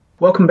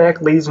Welcome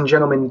back, ladies and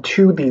gentlemen,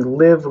 to the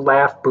Live,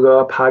 Laugh,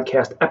 Blah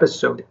podcast,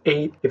 episode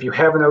 8. If you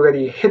haven't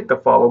already, hit the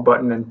follow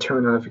button and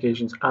turn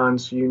notifications on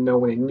so you know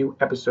when a new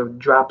episode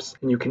drops.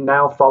 And you can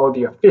now follow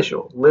the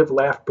official Live,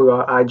 Laugh,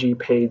 Blah IG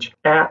page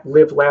at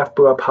Live, Laugh,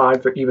 Blah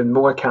Pod for even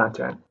more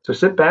content. So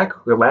sit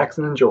back, relax,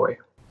 and enjoy.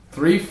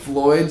 3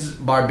 Floyd's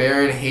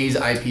Barbarian Haze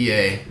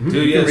IPA.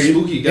 Dude, yeah,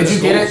 spooky. Did you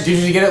get it?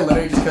 Did you get it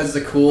literally just because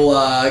it's a cool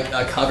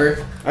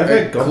cover? I've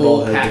had cool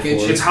Gumball Head package.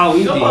 before. It's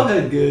Halloween Gumball themed.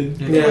 Head good.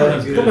 Yeah,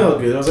 Gumball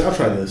Head good. I was like, I'll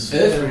try this.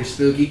 It is pretty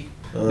spooky.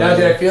 No,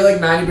 dude, I feel like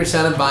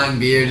 90% of buying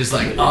beer just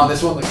like, oh,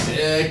 this one looks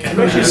sick. I'm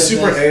actually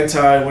super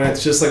anti when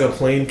it's just like a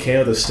plain can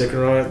with a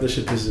sticker on it. This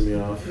shit pisses me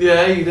off.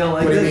 Yeah, you don't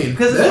like What do you it? mean?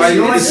 Because Why,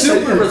 you don't like it's the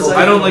super sticker?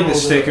 I don't like the recyclable.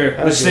 sticker.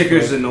 The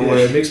sticker's Yeah, annoying.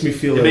 it makes me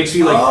feel It like... makes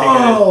me like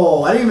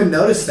Oh, I didn't even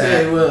notice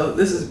that. Okay, well,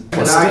 this is...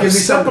 Nah, give me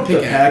Step something up to the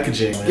pick at.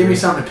 packaging, man. Give me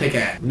something to pick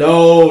at.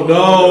 No.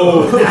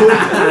 No,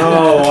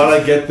 why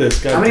did I get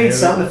this? God I'm gonna damn need it.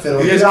 something to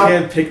fiddle. You guys Get out.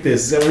 can't pick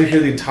this. I want to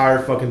hear the entire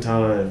fucking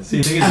time. So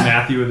you think it's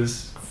Matthew with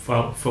his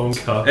phone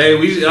cup? Hey,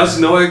 us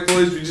Noack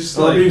boys, we just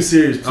I'm like... being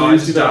serious. Oh, I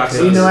Please just do not doxed pick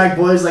So you us. know, like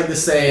boys like to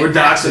say, We're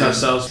doxing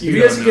ourselves. If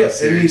you guys could get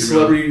Seriously, any bro.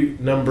 celebrity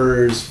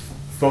numbers,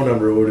 phone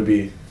number, what would it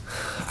be?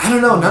 I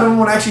don't know. None of them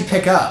would actually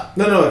pick up.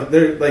 No,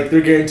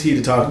 they're guaranteed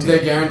to talk to you.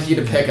 They're guaranteed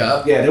to pick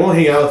up. Yeah, they won't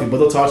hang out with you, but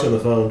they'll talk to you on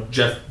the phone.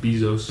 Jeff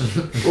Bezos.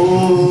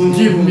 Oh,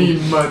 give me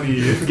money.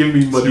 Give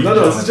me money.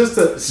 No, this is just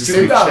a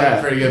straight That was a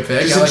chat. pretty good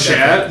pick. Just I a like that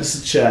chat? This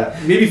is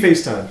chat. Maybe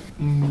FaceTime.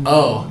 pick.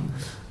 Oh,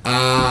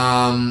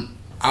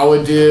 I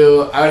would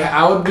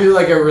do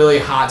like a really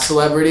hot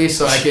celebrity,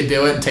 so I could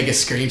do it and take a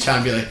screenshot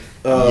and be like,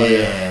 Oh,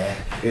 yeah.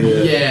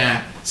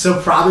 Yeah.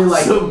 So probably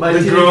like So my The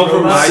Teenage girl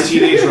from Robot. My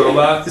Teenage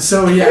Robot.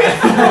 So yeah.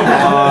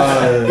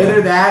 Uh,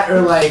 Either that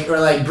or like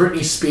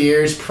Britney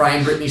Spears,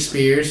 prime Britney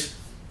Spears.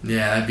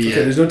 Yeah, that'd be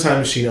okay, it. there's no time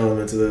machine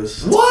element to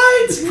this.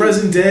 What? It's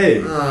present day.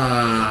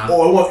 Uh,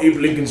 Oh, I want Abe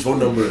Lincoln's phone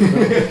number. wait,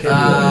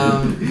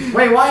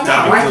 why not?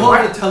 That'd be Why, cool.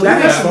 why, Tell Did they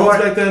that have makes phones more.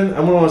 back then?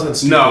 I'm one on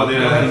stupid. No, they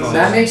didn't have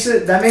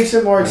phones. That makes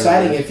it more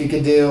exciting if you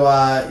could do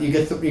you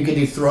could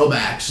do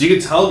throwbacks. You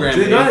could telegram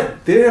Did me.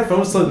 they didn't have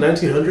phones till the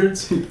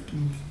 1900s?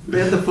 They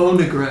had the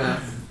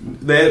phonograph.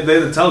 They had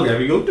the telegram.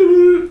 You go...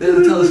 doo-doo. They had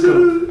the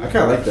telescope. I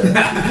kind of like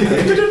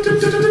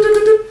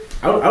that.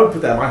 I would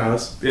put that in my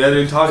house. Yeah,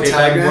 they talk The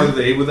back and telegram? forth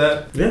with Abe with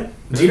that. Yeah.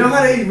 Do you know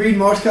how to read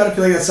Morse code? I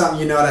feel like that's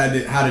something you know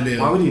how to do.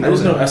 Why would you know I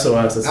just know that?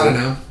 SOS. That's I don't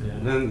know.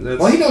 And that's-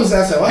 Well, he knows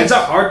SOS. It's a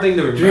hard thing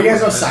to remember. Do you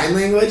guys know man. sign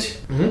language?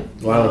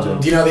 Mm-hmm. Why don't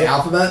you? Do you know the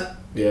alphabet?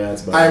 Yeah,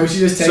 it's about. All right, we should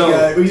just take. So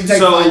five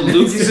minutes.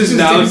 Lucas Just is take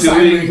now sign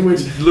doing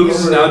language. Lucas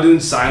is now doing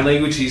sign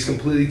language. He's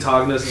completely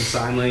talking to us in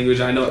sign language.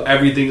 I know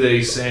everything that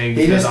he's saying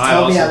He because just I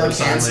told also me I learned look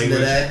sign handsome language.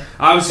 today.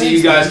 Obviously, Thanks,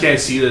 you guys man. can't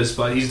see this,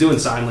 but he's doing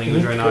sign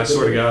language right now. I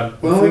swear to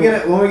God. When are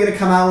we gonna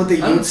come out with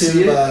the I don't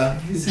see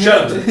YouTube? it.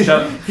 Shut up! Shut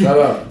up! Shut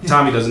up.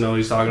 Tommy doesn't know what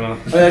he's talking about.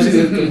 Oh, actually,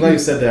 I'm glad you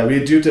said that.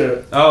 We do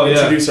to Oh yeah.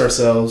 introduce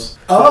ourselves.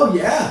 Oh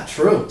yeah,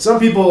 true. Some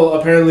people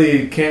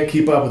apparently can't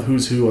keep up with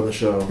who's who on the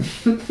show.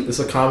 It's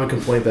a common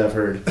complaint that I've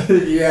heard.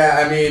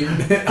 Yeah, I mean,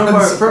 From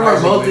our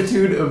unsurprisingly.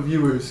 multitude of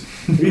viewers.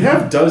 We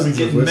have dozens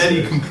We of get many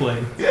listeners.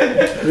 complaints. We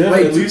have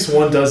Wait. at least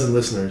 1 dozen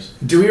lilisteners.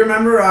 Do we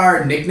remember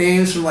our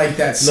nicknames from like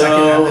that second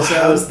No, I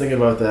episode? was thinking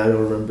about that. I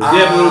don't remember. Ah.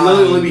 Yeah, but it'll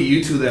literally only be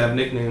you two that have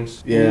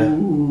nicknames. Yeah.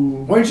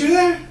 Ooh. Weren't you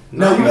there?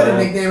 No, you had a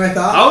nickname. I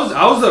thought.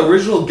 I was the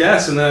original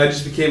guest, and then I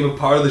just became a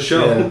part of the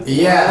show.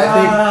 Yeah.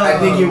 Yeah, I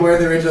think you were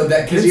the original.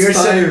 Because you were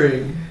sitting.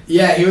 Inspiring.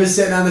 Yeah, he was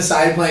sitting on the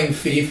side playing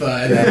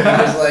FIFA, and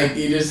then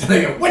he just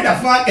like, what the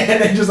fuck,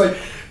 and then just like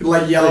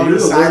yell He over the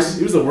was the side. worst.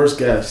 He was the worst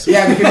guest.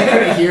 Yeah, because you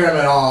couldn't hear him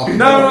at all.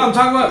 No, I'm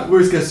talking about.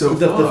 Worst guess so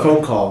The far.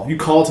 phone call. You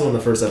called him on the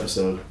first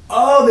episode.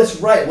 Oh, that's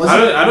right.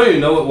 I don't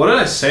even know what did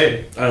I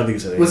say. I don't think you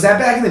said anything. Was that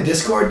back in the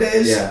Discord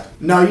days? Yeah.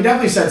 No, you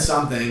definitely said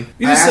something.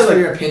 You I just asked said, for like-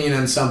 your opinion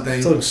on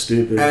something, Something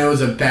stupid. and it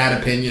was a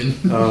bad opinion.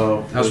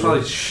 Oh. I was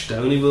probably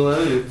stony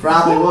below you.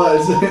 Probably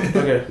was.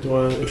 Okay, do you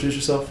want to introduce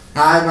yourself?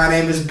 Hi, my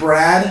name is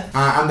Brad.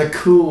 I'm the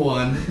cool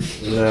one.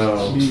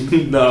 No.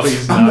 No,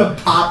 he's I'm not.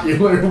 the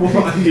popular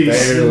one. He's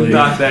Barely.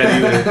 not that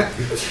either.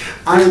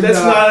 I'm That's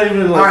the- not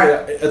even like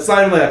Alright. it's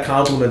not even like a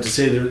compliment to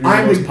say that you're the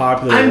I'm most the,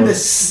 popular I'm one. the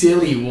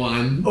silly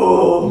one.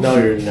 Oh. No,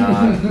 you're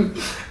not.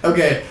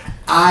 Okay,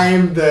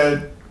 I'm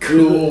the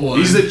cool one.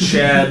 He's the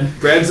Chad.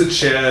 Brad's the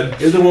Chad.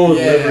 You're the one with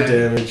Yeah. liver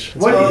damage.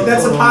 What?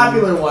 That's a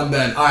popular one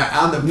then. All right,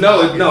 I'm the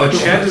No, popular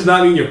Chad one. does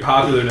not mean you're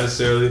popular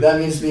necessarily. That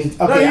means me.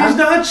 No, Okay, he's I'm,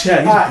 not Chad.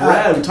 He's Alright,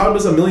 Brad. We talked about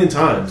this a million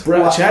times.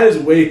 What? Chad is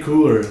way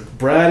cooler.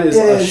 Brad is a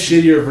Yeah.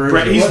 shittier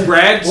version. He's What-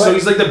 Brad, so what-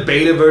 he's like the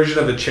beta version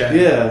of a Chad.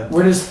 Yeah.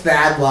 where does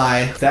Thad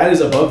lie? That is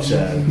above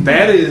Chad.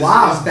 That is.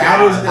 Wow, is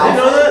that is God. You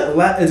know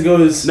that? It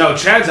goes. No,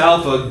 Chad's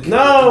alpha.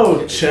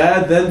 No,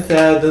 Chad, then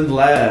Thad, then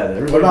Lad.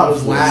 Everybody What about knows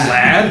this. Vlad?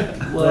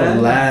 Lad?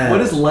 Lad? Lad.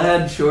 What is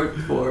lad short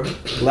for?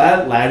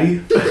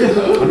 Laddie?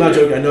 I'm not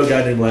joking. I know a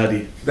guy named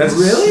Laddie. That's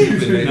Really? a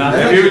stupid name. Nah,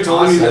 Have you ever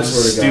told me awesome. that's a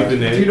I swear to God. stupid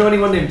Do you name? know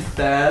anyone named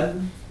Thad?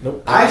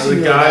 Nope. I actually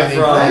The know a guy named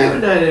from- I Thad. have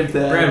a guy named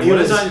Thad. Brad, He what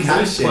was is kind on of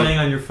who's playing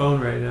on your phone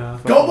right now?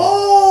 Go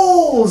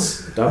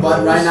Bulls! Dumb But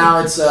Bulls. right now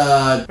it's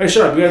Hey,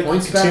 shut up. We gotta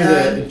Points continue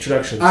bad. the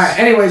introductions. All right.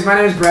 Anyways, my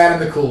name is Brad. I'm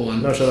the cool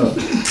one. No, shut up.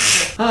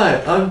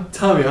 Hi, I'm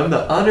Tommy. I'm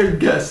the honored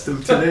guest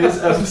of today's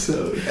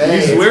episode.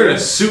 He's wearing a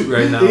suit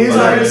right now. He's by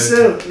wearing the a way.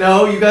 suit.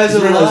 No, you guys He's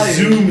are wearing a lying.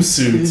 Zoom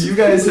suit. You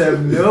guys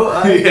have no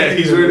idea. Yeah,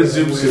 he's wearing a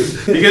Zoom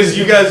suit because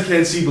you guys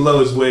can't see below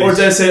his waist. Or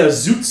did I say a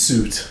zoot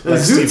suit? A Like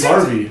zoot Steve suit?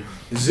 Harvey.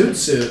 Zoot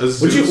suit. A Would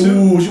zoot you? suit?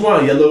 Ooh, would you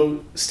want a yellow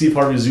Steve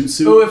Harvey zoot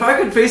suit? Oh, if I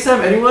could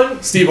FaceTime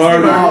anyone, Steve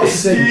Harvey. Oh,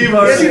 Steve Yeah, dude,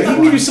 Harvey. he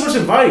can give you so much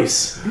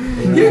advice.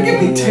 You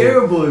give me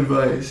terrible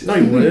advice. No,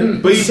 he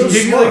wouldn't. But he He's so can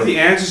give you smart. like the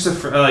answers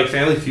to like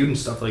Family Feud and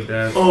stuff like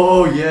that.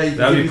 Oh yeah, you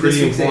That'd give be me pretty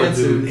this week's important,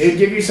 dude. answers. He'd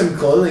give you some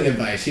clothing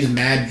advice. He's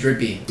mad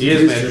drippy. He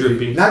is mad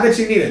drippy. Not that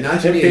you need it.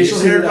 Not that you And need it. facial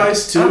Just hair leave it out.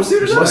 advice too. I'm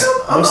serious.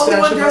 I'm the only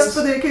one dressed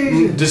for the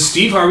occasion. Does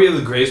Steve Harvey have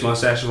the greatest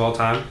mustache of all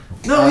time?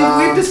 No,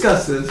 we've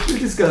discussed this. We've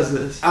discussed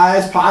this.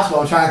 It's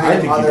possible. I'm trying to I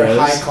think think of he other does.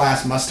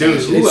 high-class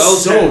mustaches. Dude, who It's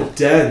else so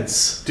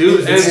dense.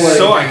 Dude, and It's it's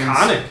so like-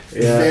 iconic.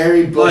 Yeah.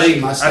 Very bushy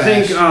Like, mustache. I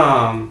think,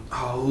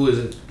 who is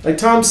it? Like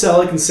Tom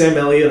Selleck and Sam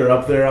Elliott are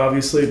up there,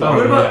 obviously. But Oh,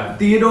 What about yeah.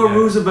 Theodore Yeah.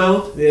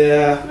 Roosevelt?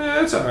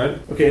 yeah. It's alright.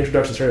 Okay,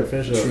 introduction's right.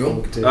 Finish it up. True.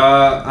 We'll continue.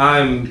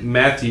 I'm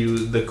Matthew,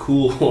 the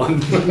cool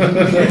one.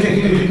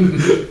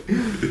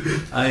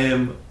 I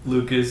am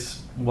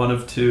Lucas, one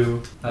of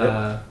two.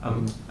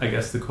 I'm, I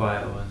guess, the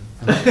quiet one.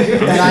 and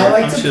I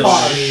like I'm to chill.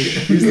 party.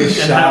 He's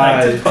the And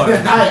I like to party.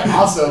 And I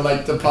also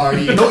like to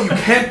party. No, you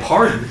can't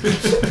party.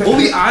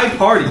 Only I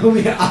party.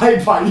 Only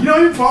I party. You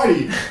don't even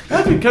party.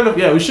 That'd be kind of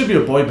we should be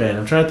a boy band.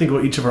 I'm trying to think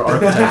what each of our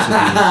archetypes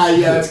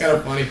Yeah, that's kind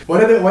of funny.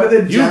 What are the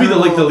would be. You'd be the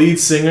lead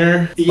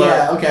singer. But,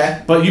 Yeah.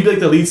 Okay. But you'd be like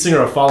the lead singer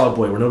of Fall Out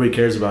Boy, where nobody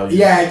cares about you.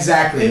 Yeah.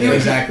 Exactly. And you-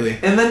 Exactly.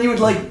 And then you would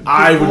like.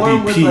 I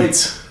perform would be with,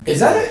 Pete. Like, Is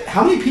that it?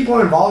 How many people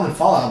are involved in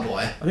Fallout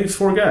Boy? I think it's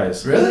 4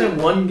 guys. Isn't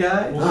it one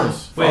guy?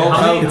 Oh. Wait, Oh,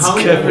 how many it's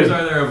members Kevin.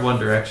 are there of One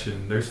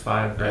Direction? There's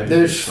 5, right?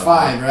 There's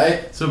 5,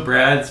 right? So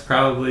Brad's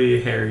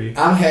probably Harry.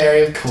 I'm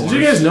Harry, of course. Did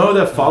you guys know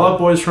that Fall Out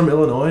Boy is from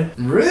Illinois?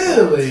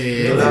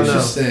 Really? No, no, no.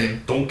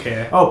 Interesting. Don't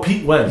care. Oh,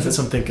 Pete Wentz. That's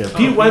what I'm thinking. Pete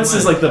Pete Wentz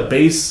is Wentz. like the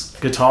bass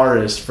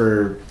guitarist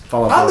for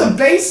Fall Out I'm Boy.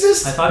 the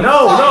bassist. I thought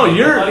No, no, I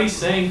you're- thought he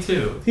sang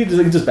too. He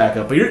just back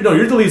up, but you're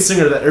the lead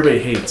singer that everybody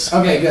hates.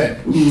 Okay,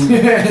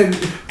 good.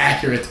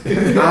 Accurate.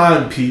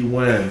 I'm Pete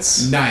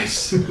Wentz,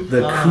 Nice.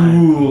 the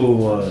cool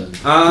one.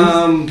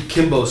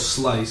 Kimbo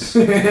Slice.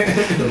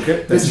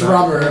 Okay, The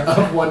drummer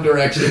of One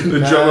Direction. The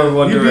drummer of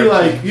One You'd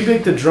Direction. be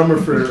like the drummer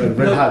for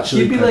Red Hot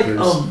Chili He'd be Peppers.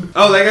 like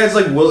Oh, that guy's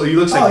like Will. He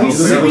looks like Oh, Will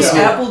he's Ferrell. really Maybe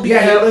Apple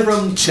Yeah, he looks-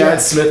 from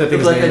Chad Smith, I think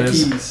his Black name Eyed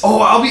is. Peas. Oh,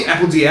 I'll be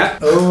Apple Diap.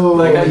 Oh,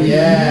 Like a-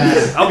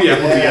 yeah. I'll be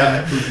Apple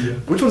Yeah.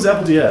 Diap. Which one's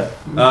Apple Diab?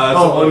 It's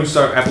the one who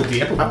started Apple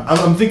Diap.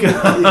 I'm thinking.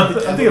 I'm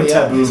thinking of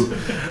Yeah. Taboo.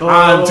 Oh.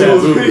 I'm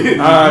Taboo.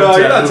 No,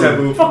 you're not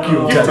Taboo. Fuck you,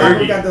 No. You're Taboo.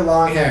 Fergie. Got the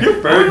long hair.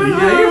 Fergie.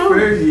 Yeah, you're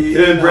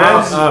Fergie. And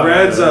Brad's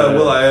yeah.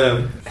 Will I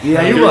Am.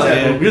 Yeah, You're you're right.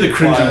 Taboo. You're the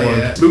cringy Quiet, one.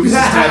 yeah. Lucas is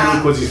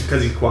Taboo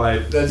because he's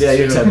quiet. That's Yeah,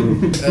 you're true.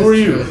 Taboo. That's Who are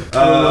you? true.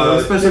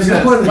 Special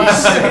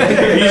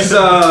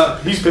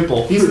He's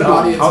Pitbull. He's an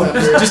audience member.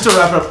 Just to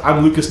wrap up,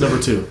 I'm Lucas number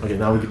 2. Okay,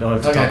 now we don't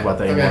have to talk about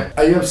that anymore. Okay.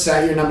 Are you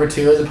upset you're number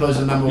 2 as opposed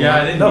to number 1? Yeah,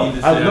 I didn't No, mean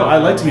to say I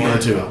like to be number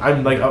number 2.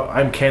 I'm like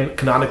I'm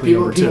canonically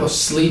People, number 2. people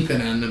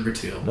sleeping on number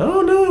 2.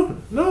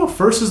 No.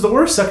 First is the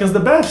worst. Second is the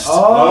best.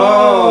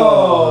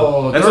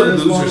 Oh. That's third what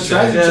is losers one say.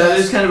 treasure Yeah, chest.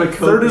 it's kind of a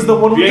Third is the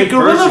one If with you the ain't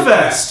first, gorilla you're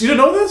vest. You didn't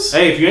know this?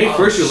 Hey, if you ain't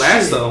first, you're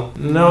last shit. though.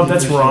 No,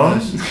 that's wrong.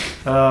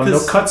 No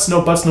 'Cause- cuts,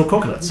 no butts, no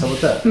coconuts. How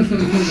about that?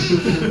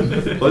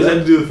 What does that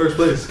have to do with first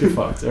place? Get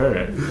fucked. All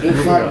right. Good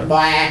Moving fuck, on.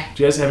 bye.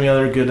 Do you guys have any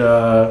other good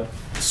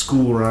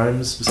school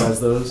rhymes besides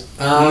those?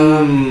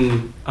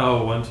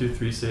 Oh, 1, 2,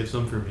 3, save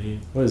some for me.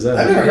 What is that?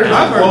 I've never heard of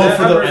I've heard that.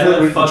 for the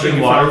And the fucking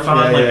drinking water fountain?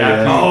 fountain, like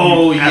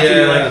Yeah. after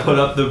you Yeah. like put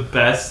up the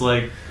best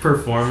like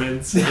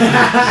performance, And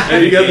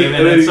you got the-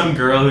 and then some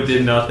girl who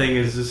did nothing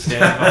is just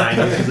standing behind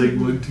you. She's like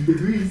 1, 2,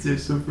 3, save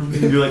some for me.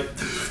 And you're like,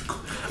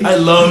 I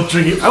love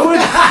drinking. I would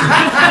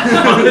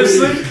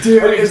honestly.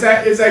 Dude, it's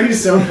actually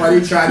so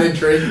funny trying to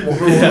drink like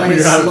when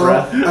you're out of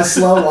breath. a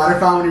slow water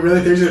fountain when you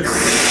really think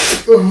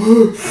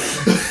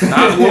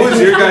What was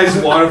your guys'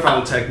 water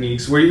fountain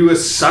techniques? Were you a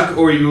suck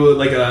or were you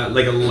like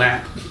a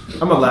lap?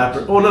 I'm a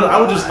lapper. Oh no,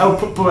 I would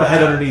put my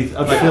head underneath.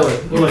 I'd fill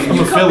it. I'm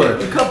a filler.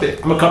 You cup it.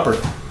 I'm a cupper.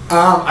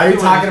 Are you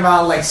talking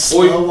about like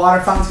slow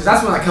water fountains? Because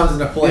that's when that comes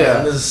into play. Yeah.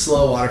 When there's a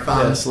slow water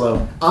fountain. Yeah,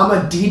 slow. I'm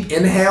a deep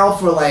inhale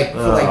for like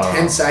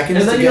 10 seconds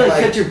And then to you get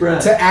like catch your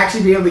breath. to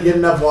actually be able to get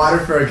enough water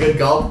for a good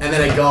gulp, and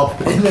then a gulp,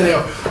 and then I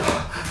go.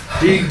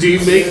 Do you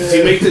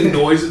make the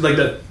noise like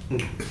the?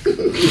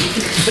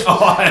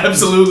 Oh,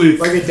 absolutely.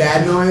 Like a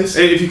dad noise.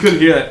 Hey, if you couldn't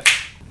hear that,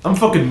 I'm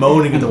fucking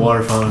moaning at the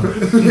water fountain.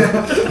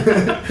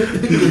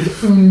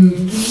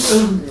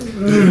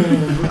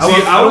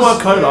 I don't want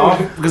to cut it off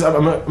because I'm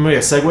gonna make a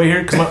segue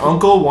here because my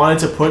uncle wanted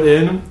to put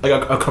in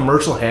like a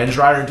commercial hand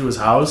dryer into his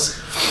house.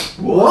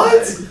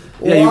 What?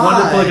 Yeah, he wanted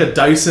to Why? put like a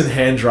Dyson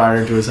hand dryer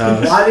into his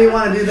house. Why do you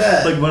want to do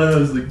that? like one of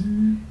those like.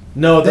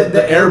 No,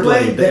 the air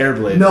blade. The air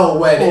blade. No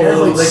way. The air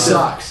blade like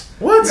sucks.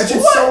 What? That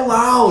shit's so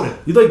loud.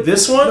 You like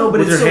this one No, but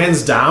with it's your so-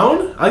 hands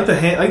down? I like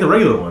the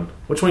regular one.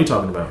 Which one are you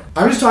talking about?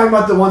 I'm just talking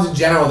about the ones in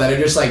general that are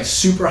just like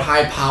super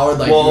high powered.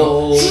 Like,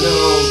 Well,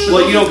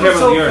 you don't care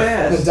about the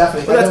earth. It's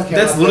definitely. Well, I don't care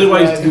that's about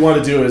literally that. why you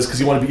want to do it is because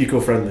you want to be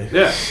eco-friendly.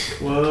 Yeah.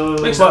 Whoa.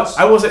 Makes But sense.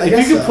 I will say, I if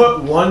guess you could so.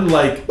 put one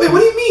like, Wait, what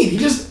do you mean? You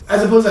just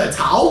as opposed to a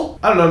towel?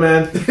 I don't know,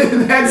 man.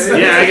 That's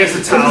Yeah, I guess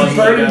a towel It's is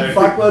burning better.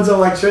 fuckloads of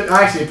electricity.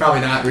 Actually,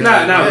 probably not really.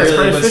 Not Yeah, it's really,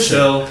 pretty but efficient.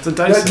 still. It's a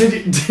But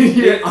Dyson. did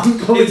your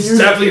uncle It's use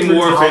definitely paper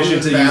more towels in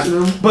efficient his to use.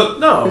 bathroom? But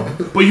No.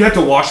 but you have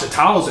to wash the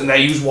towels and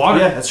they use water.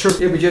 Yeah, that's true.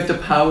 Yeah, but you have to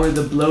power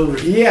the blower.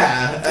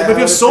 Yeah. But if you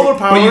have solar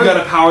power, But you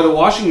gotta power the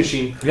washing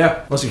machine. yeah.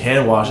 Unless you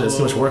hand wash it, it's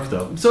too much work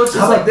though. So it's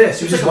How just about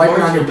this? You it's just like a wipe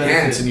it on your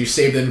marginal pants and benefit. you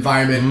save the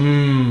environment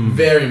Mmm.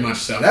 very much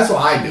so. That's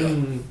what I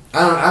do.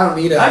 I don't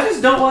need a. I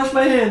just don't wash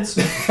my hands.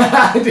 Dude,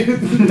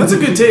 That's a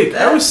good take.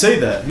 I always say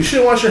that. You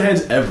shouldn't wash your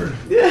hands ever.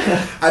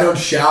 Yeah. I don't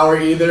shower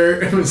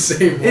either. It would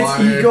save It's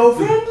water.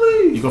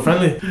 eco-friendly.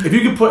 Eco-friendly. If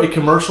you could put a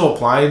commercial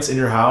appliance in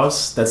your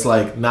house that's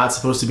like not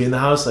supposed to be in the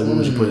house, like what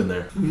would you put in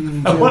there?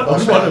 I want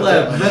Meth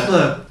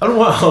I don't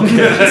want.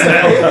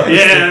 Okay.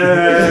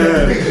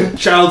 Yeah.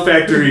 Child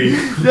factory.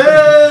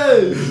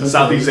 Yes.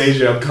 Southeast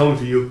Asia, I'm coming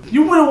for you.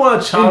 You wouldn't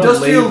want a child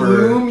Industrial labor.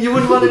 loom. You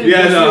wouldn't want an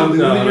Yeah, industrial no, loom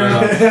no, in your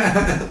no, no.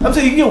 house. I'm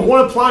saying you can get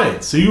one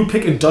appliance. So you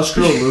pick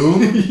industrial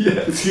loom.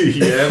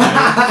 Yeah,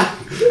 man.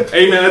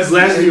 Hey, man, that's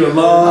lasting you a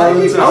long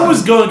time. I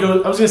was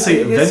gonna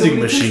say a Get so vending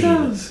many machine.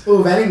 touchdowns.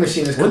 Ooh, vending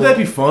machine is cool. Wouldn't that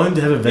be fun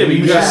to have a Yeah, but vending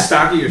you machine? gotta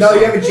stock it yourself. No,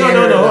 you have a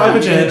janitor. No, though. I have a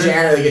You janitor.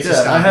 that gets to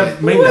Yeah, stock I have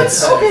it.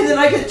 maintenance. What? Okay, then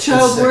I get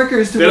child sick.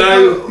 workers to Then work I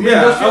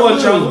industrial want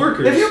loom. child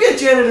workers. If you get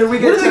janitor, we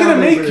What get are they gonna child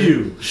make labor.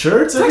 you?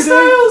 Shirts every day?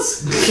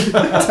 Textiles.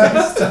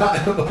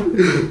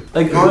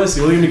 Like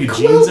honestly, what are you gonna make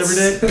you jeans every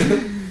day?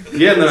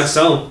 Yeah, and then I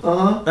sell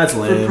them. That's For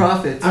lame.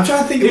 profit. I'm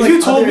trying to think of If like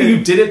you told other- me you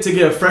did it to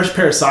get a fresh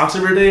pair of socks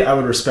every day, I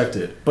would respect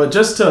it. But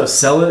just to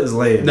sell it is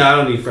lame. No, I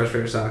don't need fresh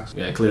pair of socks.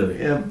 Yeah, clearly.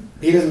 Yeah.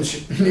 he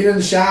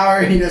doesn't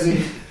shower. He doesn't.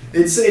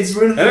 It's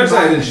ruining the I never said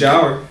I didn't environment.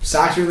 shower.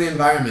 Socks ruin the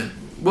environment.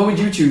 What would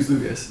you choose,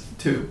 Lucas?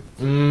 Two.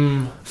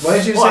 What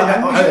did you Well, say? I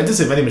vending machine? did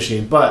say vending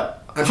machine,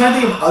 but I'm trying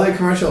to think of other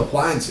commercial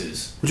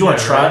appliances. would you want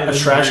Yeah, a, right, a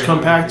it's trash very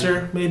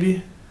compactor?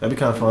 Maybe that'd be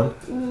kind of fun.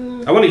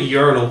 I want a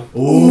urinal.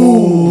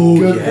 Ooh,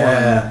 good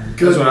yeah.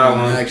 Good That's what I one,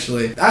 want.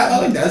 actually. I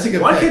like that. That's a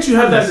good Why pick. can't you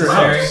have that in your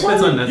Necessary. house?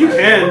 That's You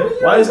unnecessary. can.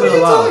 Why is What it are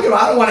you talking allowed?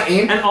 about? I don't want to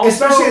aim. And also,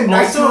 especially at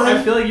nighttime.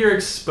 I feel like you're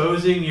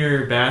exposing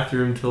your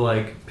bathroom to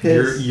like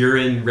Piss.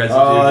 urine residue.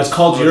 Oh, it's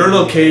called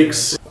urinal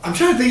cakes. I'm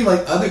trying to think of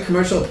like other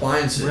commercial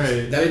appliances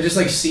Right. that are just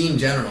like seen in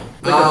general.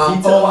 Like a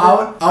pizza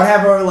I would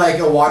have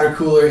a water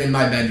cooler in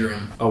my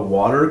bedroom. A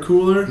water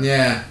cooler?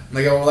 Yeah,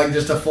 like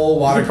just a full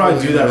You water. could probably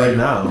cooler do in that my right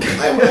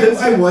bedroom.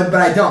 now. I would,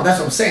 but I don't. That's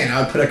what I'm saying.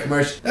 I would put a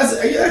commercial.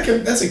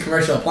 That's a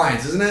commercial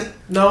appliance, isn't it?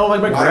 No,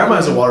 like my Water grandma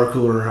has a cooler? water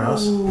cooler in her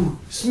house. Ooh,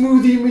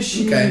 smoothie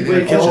machine. Okay,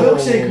 Wait, yeah.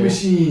 milkshake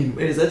machine.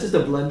 Wait, is that just a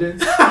blender?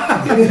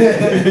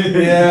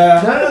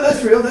 Yeah. No,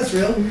 that's real. That's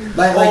real.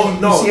 Like Oh,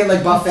 you no. see it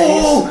like buffets.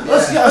 Oh,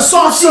 let's Yeah. get a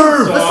soft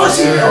serve. Let's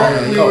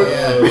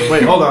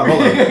Wait, hold on.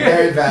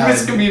 Very valid.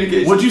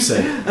 Miscommunication. What'd you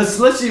say? A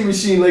slushy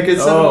machine, like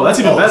it's. Oh, that's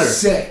even better.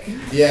 Sick.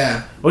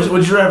 Yeah. Would you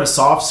rather have a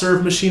soft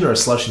serve machine or a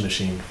slushy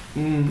machine?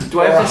 Do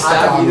I Or a have to hot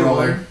stop dog either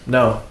roller. one?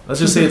 No, let's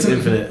just say it's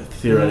infinite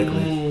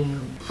theoretically.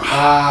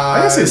 I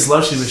can say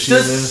slushy machine.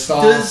 Does- man.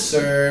 soft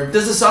serve.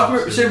 Does the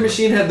soft serve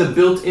machine have the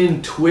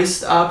built-in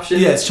twist option?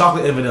 Yeah, it's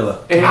chocolate and vanilla.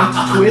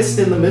 And twist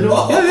in the middle?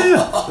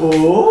 Yeah.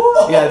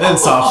 Oh. Yeah, then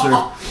soft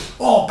serve.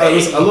 Oh,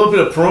 Listen, a little bit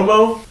of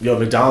promo. Yo,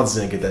 McDonald's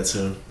didn't get that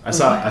soon. I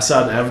saw an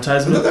But they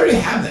advertisement. already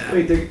have that.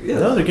 Wait,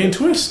 No, they're getting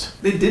twist.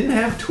 they didn't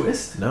have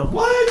twist? No,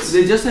 What?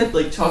 They just had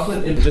like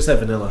chocolate and. just have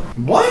vanilla.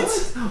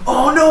 What?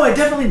 Oh no, I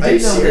definitely Are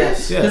did you know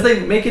serious? that. Yeah. Because they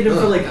make it in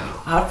for Ugh. like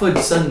hot fudge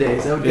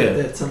sundaes. I would get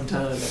Yeah. that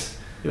sometimes.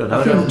 You know,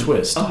 now they got the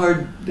twist. A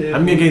hard day.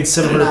 I'm gonna gain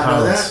 700 Did not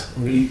know pounds.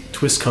 I'm gonna eat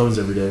twist cones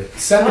every day.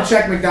 Send a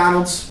check,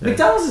 McDonald's.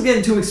 McDonald's is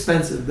getting too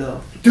expensive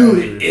though. Dude,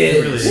 it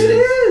It is.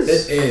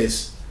 is. It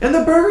is. And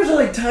the burgers are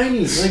like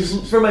tiny, like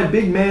for my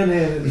big man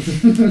hand.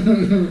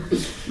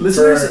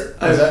 Listeners, For-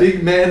 I is have that-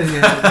 big man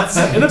hands.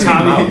 In a big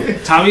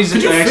mouth. Tommy's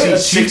Could you fit actually a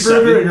 6'7".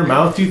 cheeseburger in your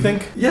mouth? Do you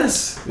think?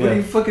 Yes. What Yeah. do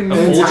you fucking A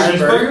mean? full Entire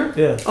cheeseburger?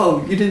 Yeah.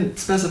 Oh, you didn't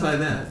specify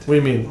that. What do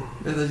you mean?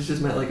 I thought you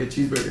just meant like a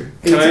cheeseburger.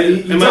 Can I-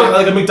 You am talking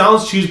Like a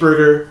McDonald's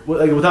cheeseburger,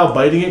 like without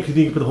biting it, could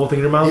you put the whole thing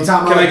in your you mouth?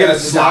 talking Can about I get like a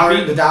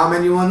sloppy? the dollar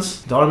menu ones?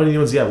 Dollar menu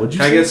ones, yeah. Would you?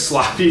 Can I say? get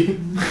sloppy?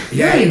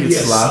 Yeah, you get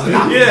sloppy.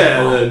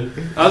 Yeah, then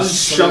I'll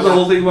just shove the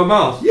whole thing in my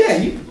mouth. Yeah,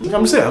 you.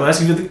 I'm saying, I'm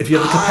asking if you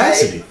have the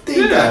capacity. I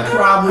think Yeah. I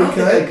probably I don't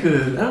think I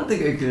could. could. I don't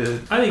think I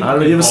could. I think I don't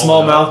know. You have a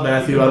small mouth,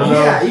 Matthew. I don't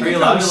know. Yeah, you Are you could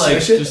allowed probably to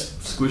like squish it.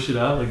 just squish it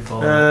out like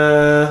ball?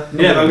 Yeah, if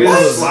I'm getting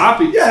What?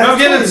 sloppy. Yeah, if I'm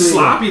that's getting totally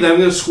sloppy, then I'm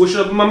gonna squish it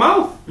up in my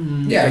mouth.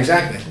 Yeah,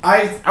 exactly.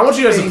 I want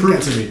you guys to prove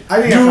it to me.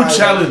 I think I New probably-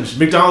 challenge.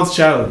 McDonald's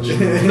challenge.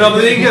 No,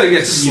 but then you gotta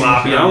get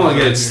sloppy. I don't want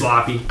to get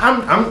sloppy.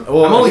 I'm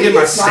only getting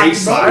my sloppy,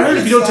 steak bro. I heard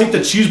if you don't take the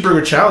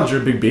cheeseburger challenge,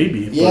 you're a big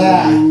baby.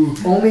 Yeah.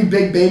 Only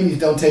big babies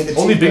don't take the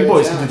Only big cheeseburger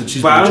boys can challenge. do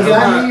the But I cheeseburger don't Does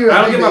challenge. that mean you're I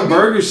a don't big get my baby?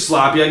 burgers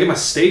sloppy. I get my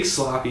steak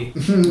sloppy.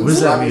 What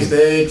does that Sloppy mean?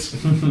 steaks.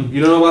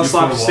 You don't know about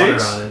sloppy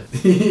steaks?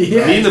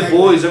 Yeah, Me and the exactly.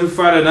 boys every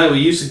Friday night we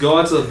used to go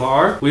out to the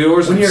bar. We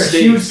order some When you're a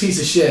steaks. huge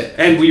piece of shit.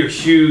 And we are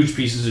huge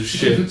pieces of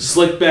shit.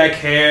 Slick back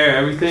hair,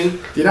 everything.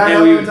 Do you not And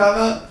know we- what I'm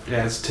talking about?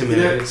 Yeah, it's You timid.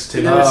 never, It's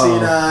you timid. never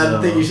seen no.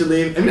 Think You Should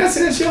Leave? Have you not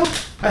seen that show?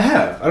 I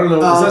have. I don't know.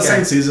 Oh, Is that okay.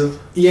 second season?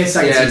 Yeah,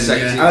 second Yeah, season.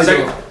 second yeah. season.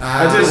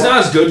 It's Uh,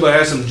 not as good, but it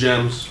has some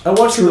gems. I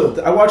watched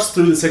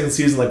through the second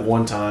season like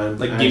one time.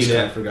 Like, I give me just that.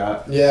 kinda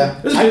forgot. yeah.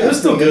 It was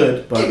still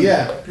good, but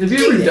Yeah. Have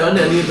you ever done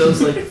any of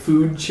those like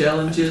food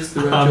challenges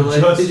throughout I'm your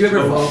life? just Did you ever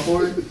joking. fall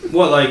for it?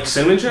 What, like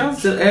cinnamon challenge?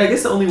 So, I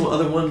guess the only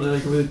other one that I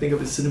can really think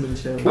of is cinnamon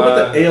challenge. what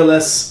about the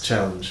ALS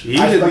challenge? He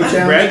Ice did, bucket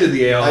challenge? Brad did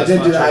the ALS. I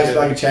did do the bunch. ice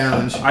bucket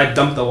challenge. I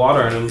dumped the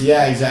water in him.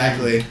 Yeah,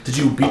 exactly. Did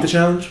you beat the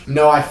challenge?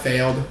 No, I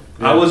failed.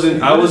 I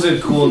wasn't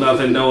cool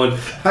enough, and no one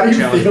How do you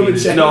challenged feel me. the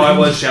challenge? No, I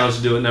was challenged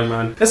to do it. Never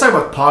mind. Let's talk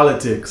about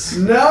politics.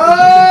 No!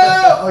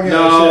 Okay,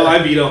 No, I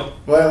shit. veto.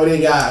 What do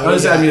you got? What do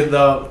is you that? I got? mean,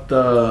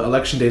 the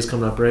election day's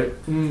coming up, right?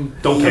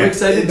 Don't I'm care.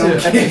 excited to Don't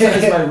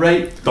exercise my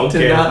right Don't to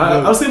care. not I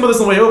vote. was thinking about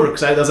this on the way over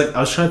because I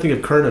was trying to think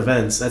of current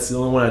events. That's the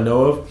only one I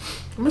know of.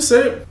 I'm gonna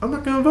say it. I'm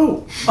not gonna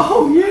vote.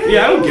 Oh yeah.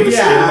 Yeah, I don't give a shit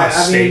about I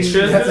state mean,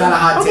 shit. that's not a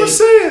hot I'm take. just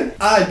saying.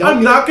 I'm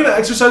I'm not gonna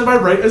exercise my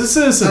right as a I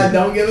citizen.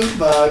 don't give a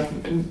fuck.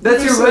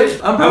 That's your right.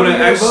 I'm I'm probably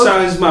gonna gonna vote.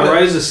 exercise my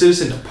right as a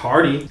citizen to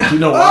party. You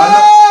know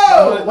why?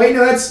 Oh! Wait,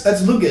 no,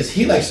 that's Lucas.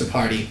 He likes to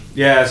party.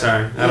 Yeah,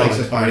 sorry. I don't likes like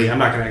to to party. party. I'm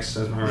not gonna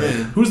exercise my right.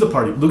 Yeah. Who's the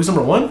party? Lucas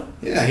number one?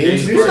 Yeah, he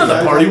He's introduced He's not the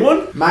himself. party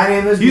one. My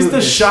name is He's the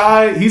Lucas.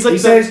 shy. He's like He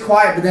the. said he's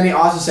quiet, but then he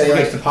also said he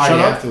likes to party Shut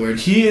up.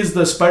 afterwards. He is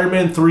the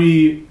Spider-Man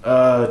 3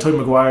 Tobey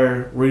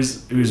Maguire where he's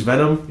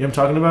Venom. You know what I'm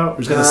talking about?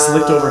 He's got the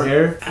slicked over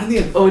hair. I don't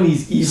think Oh, and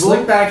he's evil.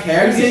 slick back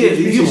hair. Is he He's a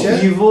piece of evil?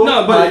 shit. Evil.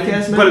 No, but podcast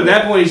at member?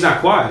 that point he's not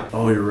quiet.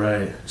 Oh, you're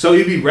right. So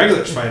he'd be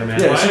regular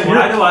Spider-Man. Yeah, Why- so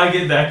Why do I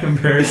get that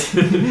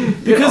comparison?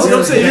 Because you know what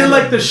I'm saying? Yeah. You're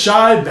like the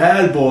shy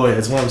bad boy.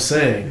 That's what I'm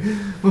saying.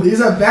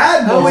 He's a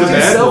bad How boy. would He's a you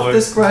bad boy.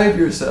 self-describe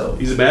yourself?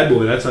 He's a bad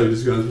boy. That's how he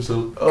describes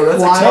himself. Oh, that's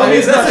Quiet. a Tell me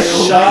he's not that's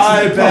a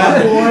shy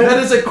bad boy. That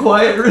is a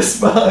quiet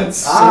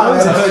response. Ah,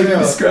 Sounds that's how true. you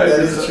describe That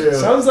yourself. is true.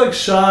 Sounds like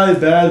shy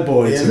bad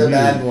boy He to is me. a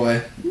bad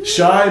boy.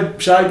 Shy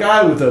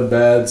guy with a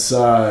bad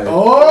side.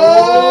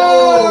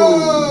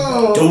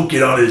 Oh! Don't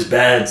get on his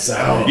bad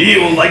side.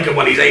 You won't like him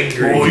when he's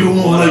angry. Oh, you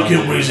won't like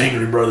him when he's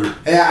angry, brother.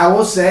 Yeah, I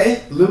will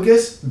say,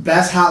 Lucas,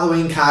 best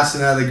Halloween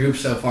costume out of the group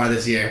so far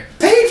this year.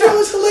 Pedro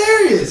was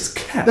hilarious.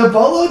 The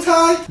bolo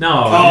tie. No.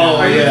 Oh,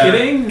 are you yeah.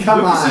 kidding? Come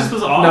Lucas's on.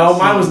 was awesome. No,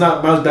 mine was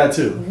not. Mine was bad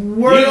too.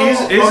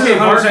 Okay,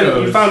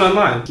 Marcos. you found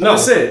online. No,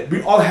 that's it.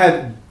 We all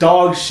had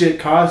dog shit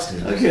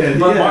costumes. Okay,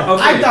 But yeah.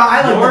 okay,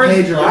 I like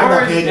the Pedro. I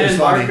thought yours Pedro was and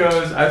funny.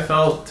 Marcos, I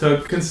felt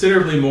took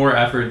considerably more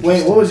effort.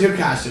 Wait, what was your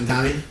costume,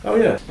 Tommy? Oh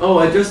yeah. Oh,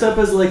 I dressed up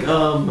as like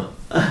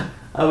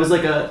I was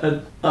like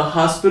a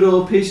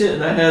hospital patient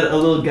and I had a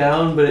little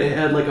gown, but it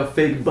had like a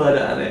fake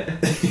butt on it.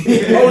 Oh,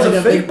 it was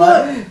a fake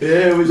butt?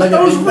 Yeah, it was Like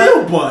That a was big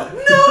real butt.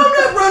 No, I'm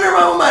not running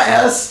around with my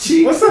ass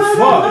cheeks. What the I don't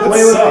fuck? know.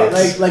 That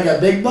Wait, sucks. like a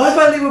big I butt?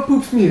 finally with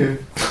poop smear.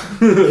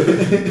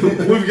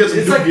 We've got some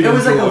It's like it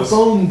was like a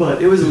bone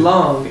butt. It was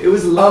long. It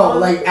was long. Oh,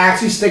 like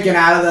actually sticking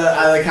out of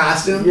the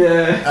costume?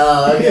 yeah.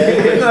 Oh,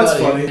 okay. That's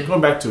funny.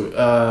 Going back to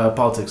it,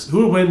 politics.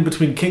 Who would win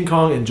between King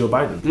Kong and Joe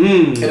Biden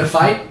In a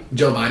fight,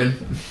 Joe Biden.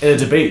 in a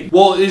debate?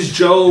 Well, is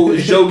Joe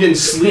getting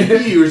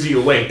sleepy or is he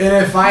awake? In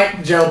a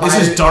fight, Joe Biden.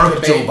 This is dark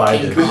Joe debate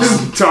Biden. King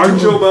Kong. Dark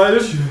Joe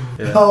Biden.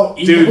 Oh,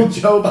 evil Dude.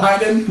 Joe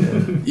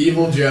Biden?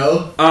 Evil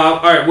Joe?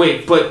 All right,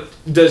 wait, but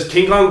does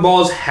King Kong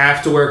balls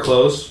have to wear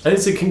clothes? I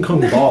didn't say King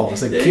Kong balls. I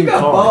said Yeah, you King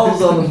got Kong.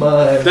 balls on the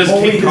mind. Does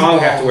Only King his Kong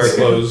have to wear balls.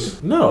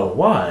 clothes? No,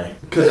 why?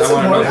 Because That's I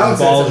want to know if important. his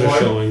balls That's are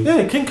important. showing.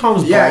 Yeah, King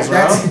Kong's Yeah, balls are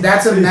out.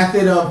 that's a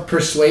method of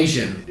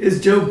persuasion.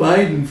 Is Joe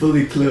Biden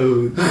fully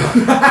clothed?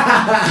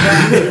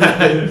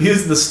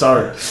 He's the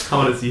start. I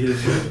want to see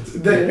his shirts.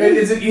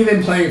 It's an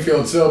even playing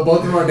field, so both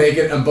of them are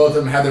naked and both of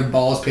them have their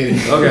balls painted.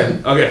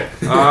 Okay.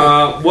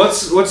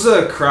 What's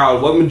the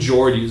crowd? What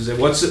majority is it?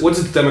 What's its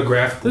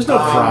demographic? There's no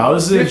crowd.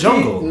 This is a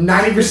jungle.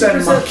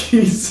 90%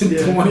 monkeys and Yeah.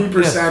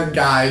 20%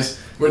 guys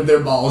with their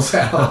balls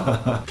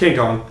out. King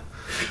Kong.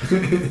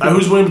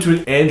 Who's winning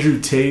between Andrew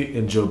Tate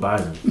and Joe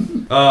Biden?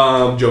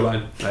 Joe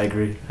Biden. I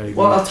agree.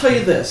 Well, I'll tell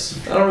you this.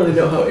 I don't really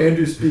know how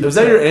Andrew speaks. Was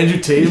that your Andrew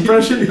Tate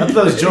impression? I thought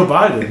that was Joe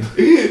Biden.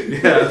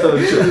 Yeah, I thought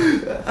it was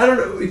Joe. I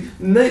don't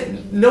know.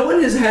 No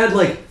one has had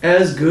like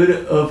as good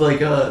of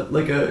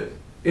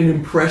an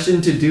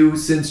impression to do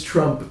since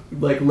Trump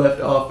like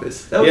left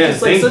office. That was Yeah,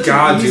 just like thank such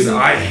God, an easy, dude.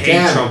 I hate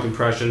Damn. Trump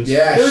impressions.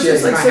 Yeah, It was shit,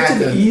 just like you might such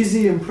have an to-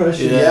 easy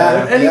impression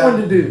Yeah, for anyone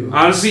yeah. to do.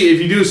 Honestly,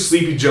 if you do a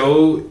Sleepy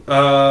Joe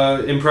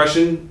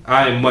impression,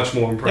 I am much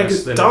more Yeah, impressed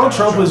 'cause than Donald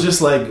Trump was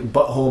just like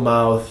butthole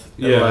mouth.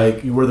 And Yeah.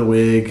 like you wear the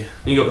wig.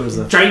 And you What was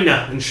go that?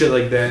 China and shit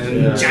like that.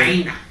 And Yeah.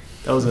 China.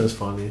 That wasn't as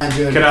funny.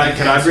 Can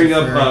I bring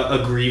up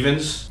a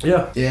grievance?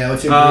 Yeah. Yeah,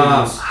 what's your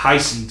grievance? High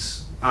seats.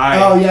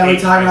 Oh yeah, we're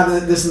talking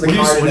about this in the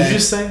car What today. did you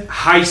just say?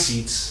 High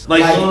seats,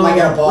 Like at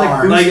a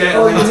bar. Yeah.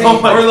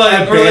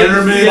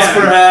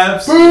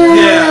 perhaps.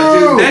 Yeah,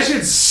 dude, that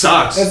shit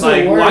sucks. That's the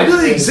Like, why do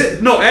worst. they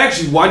exist? No,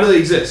 actually, why do they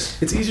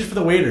exist? It's easier for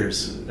the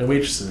waiters and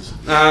waitresses.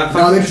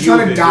 No, they're just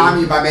trying to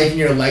dom you by making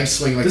your legs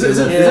swing like Is this.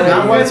 it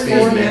not why it's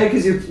for?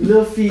 Because your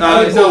little feet.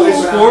 No, it's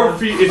for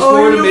feet. It's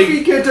for your to make.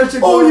 feet can't touch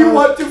the Oh, ground. you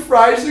want the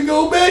fries to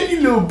go back,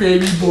 you little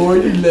baby boy?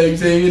 Your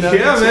legs hanging out.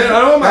 Yeah, man.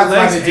 I don't want my That's why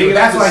legs they do. hanging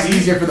That's out why the it's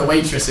seat. easier for the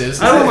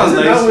waitresses. I don't want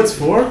Isn't my that what legs. it's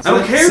for? I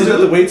don't care, So that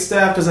dude. the wait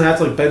staff doesn't have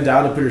to like bend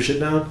down and put your shit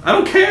down. I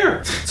don't care.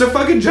 It's their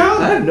fucking I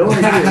job. have no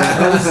idea.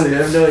 Honestly, I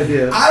have no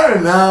idea. I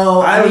don't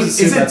know. I mean, always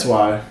assume is it- that's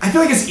why. I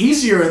feel like it's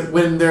easier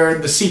when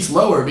the seat's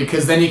lower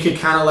because then you could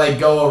kind of like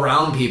go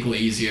around people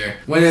easier.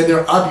 When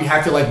they're up, you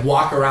have to like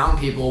walk around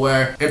people.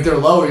 Where if they're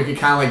lower, you can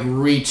kind of like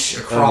reach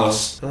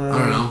across. I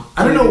don't know.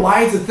 I don't know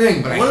why it's a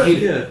thing, but I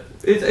hate it. Yeah.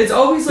 It's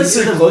always like It's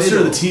in like the closer to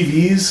the middle.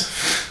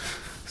 TVs.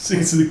 So you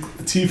can see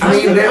the TV. I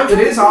mean,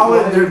 it is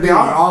always they Yeah.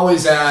 are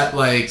always at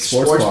like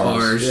sports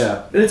bars.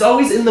 Yeah. And it's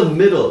always in the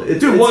middle.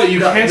 Dude, what? You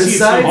can't see it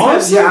sides from have-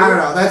 us? Yeah, I don't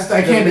know. That's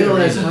I can't be middle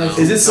the has reason. high-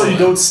 Is it so you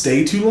don't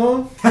stay too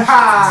long?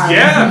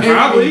 Yeah, Maybe,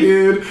 probably.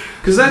 dude.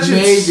 Because that shit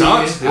Maybe.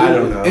 sucks, dude. I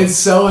don't know. It's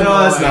so annoying.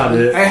 No, that's not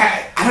it.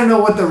 I don't know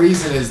what the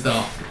reason is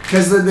though.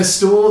 Because the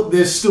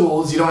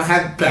stools, you don't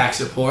have back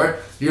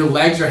support. Your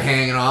legs are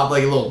hanging off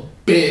like a little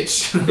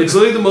bitch. It's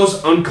literally the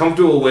most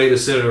uncomfortable way to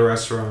sit at a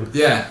restaurant.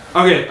 Yeah.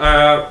 Okay,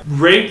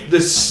 rank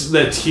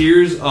the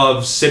tiers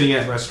of sitting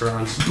at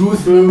restaurants.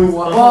 Booth.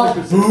 Well,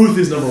 Booth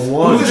is number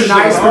one. booth is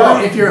nice,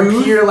 but if you're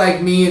a peer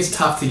like me, it's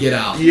tough to get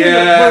out. Yeah,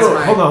 That's Wait,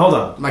 my- hold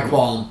on. My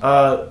qualm.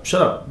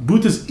 Shut up.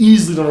 Booth is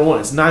easily number one.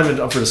 It's not even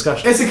up for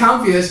discussion. It's the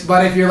comfiest,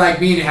 but if you're like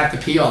me and you have to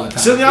pee all the time.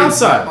 Sit on the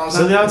it's- outside.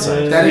 Sit on the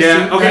outside. That is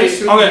Yeah, true. That is okay,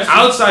 true. okay.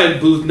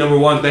 Outside booth number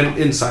one, then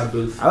inside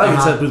booth. I like Uh-huh.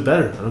 inside booth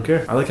better. I don't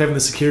care. I like having the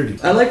security.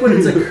 I like when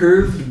it's a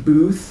curved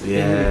booth. Yeah.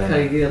 And you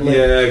kind of get like.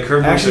 Yeah,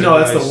 curve Actually, booths no, are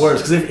that's nice. the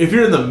worst. Because if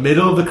you're in the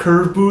middle of the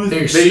curve booth,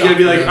 Then Then you're gonna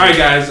be like, stuck, all right,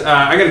 guys,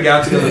 I gotta get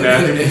out to go to the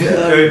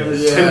bathroom.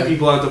 Yeah. 10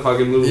 people have to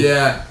fucking move.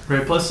 Yeah.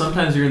 Right. Plus,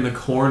 sometimes you're in the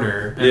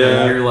corner and Yeah.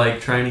 then you're like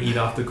trying to eat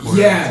off the corner.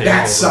 Yeah, of the that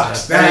table,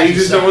 sucks. but And you That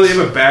just don't really have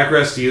a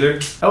backrest either.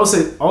 I will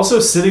say also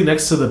sitting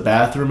next to the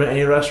bathroom at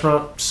any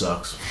restaurant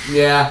sucks.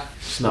 Yeah.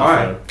 It's not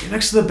Why? fun. Get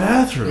next to the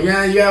bathroom. You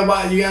gotta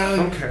I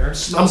don't care.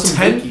 smell I'm some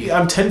 10. dookie.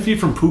 I'm 10 feet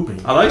from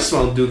pooping. I like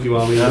smelling dookie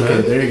while we eat.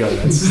 Okay, there you go.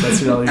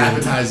 That's your all you need.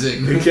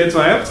 Appetizing. It gets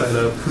my appetite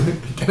up.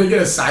 Can I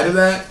get a side of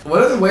that?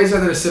 What other ways are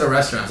there to sit at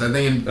restaurants? I'm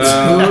thinking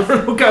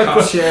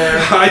Uh, chair,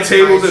 High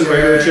tables and chair.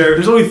 regular chairs.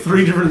 There's only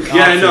 3 different.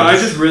 Yeah, I know. I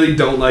options. just really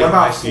don't like What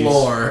high about seats.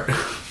 floor?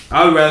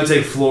 I would rather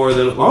take floor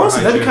than Honestly,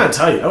 high that'd be chair. kind of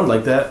tight. I would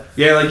like that.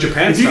 Yeah, like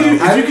Japan If you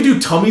style. could do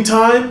tummy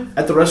time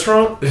at the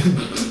restaurant,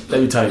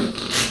 that'd be tight.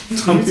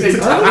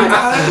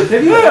 Have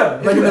you Yeah,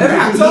 like in the ever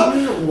bathtub?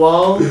 eaten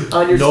while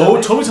on your No,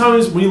 stomach? tummy time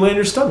is when you lay on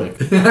your stomach.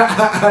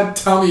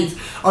 Tummy.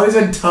 Oh, they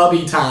said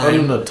tubby time. I don't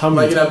even know tummy.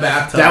 Like in a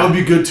bathtub. That would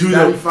be good too.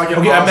 That'd Though. be fucking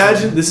Okay, awesome.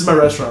 imagine this is my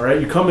restaurant, right?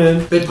 You come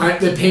in. They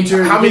paint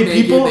your. How you many get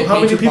naked, people? they How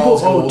paint many your people?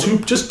 balls Oh, gold. two.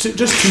 Just two,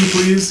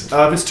 please.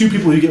 If it's 2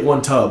 people, you get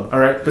 1 tub. All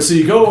right. But so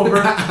you go over.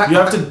 You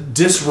have to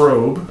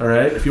disrobe. All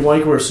right. If you want,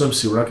 you can wear a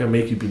swimsuit. We're not gonna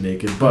make you be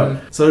naked. But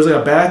so there's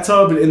like a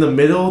bathtub, and in the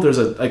middle there's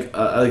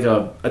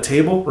a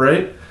table,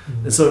 right?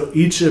 And so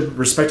each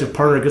respective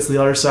partner gets to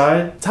the other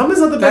side. Tell me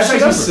it's not the That's best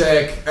shit actually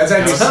ever. sick. That's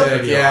actually that would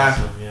sick. be Yeah.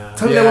 awesome, yeah.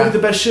 Tell me Yeah. that would be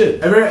the best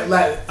shit. Ever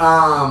like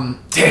Damn,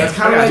 It's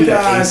kind I gotta of do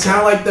like that it's ASAP. kind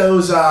of like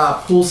those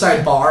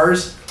poolside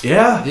bars.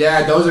 Yeah.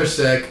 Yeah, those are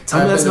sick. Tell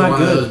me I've that's been to not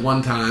one good. of those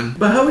one time.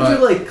 But how would you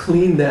like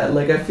clean that?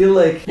 Like I feel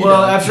like. you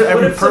Well, know, after what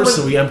every if someone-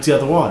 person, we empty out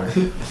the water.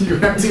 You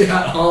empty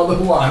out all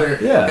the water.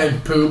 Yeah.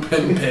 And poop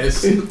and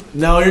piss.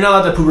 No, you're not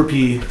allowed to poop or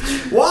pee.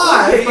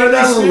 Why? If you're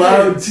not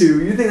allowed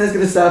to, you think that's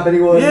gonna stop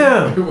anyone?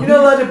 Yeah. You're not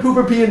allowed to poop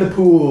or pee in the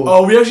pool.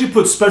 Oh, we actually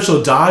put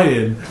special dye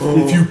in.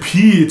 If you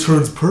pee, it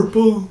turns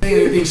purple.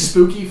 Anything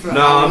spooky for No,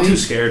 I'm Halloween? too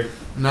scared.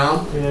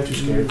 No? Yeah, I'm too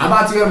scared. I'm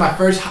about to go to my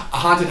first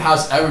haunted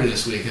house ever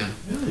this weekend.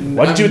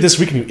 Why'd you do it this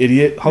weekend, you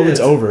idiot? Halloween's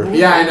Yes. over.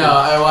 Yeah, I know.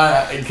 I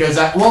want because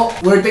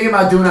we're thinking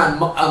about doing it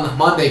on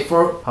Monday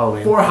for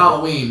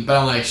Halloween, but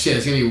I'm like, shit,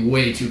 it's gonna be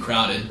way too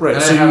crowded. Right, I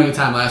so didn't have you- any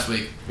time last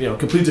week. You know,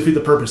 completely defeat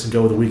the purpose and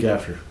go with the week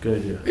after. Good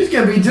idea. It's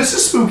gonna be just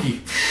as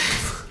spooky.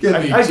 It's gonna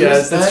be I just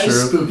guess, that's as true.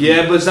 spooky.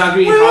 Yeah, but it's not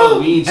gonna be Well,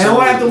 Halloween. and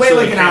we'll have to wait so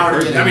like it an can't hour to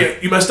hurt get you. in. I mean,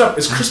 you messed up.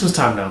 It's Christmas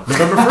time now.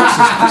 November 1st.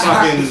 I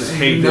fucking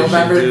hate this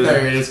November shit, dude.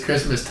 3rd is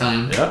Christmas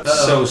time. Yeah.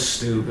 Uh-oh. So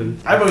stupid.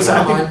 I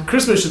Come on. think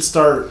Christmas should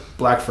start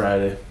Black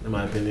Friday, in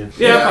my opinion.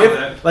 Yeah,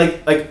 Yeah.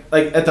 Like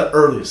at the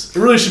earliest. It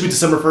really should be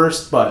December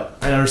 1st, but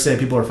I understand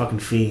people are fucking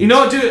fiends. You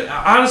know what, dude?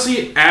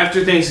 Honestly,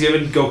 after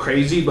Thanksgiving, go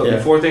crazy. But Yeah.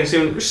 before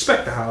Thanksgiving,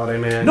 respect the holiday,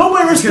 man.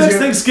 nobody respects you're-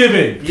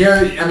 Thanksgiving.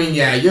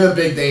 You're a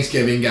big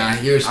Thanksgiving guy.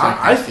 You respect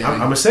I'm Thanksgiving.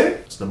 gonna say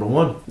it. It's number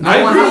one. I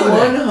agree.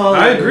 One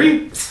holiday. I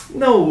agree.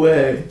 No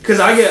way.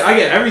 Because I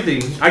get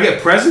everything. I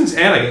get presents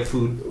and I get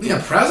food.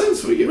 Yeah,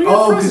 presents? We get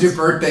Oh, because your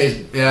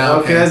birthday's. Yeah,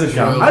 Okay, that doesn't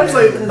count. true. I just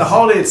like the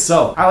holiday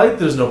itself. I like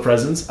there's no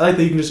presents. I like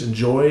that you can just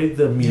enjoy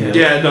the meal.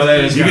 Yeah, no, that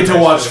is. You get to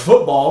watch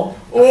football.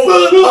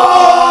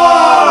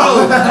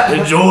 Football!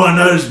 Enjoy a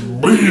nice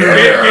beer.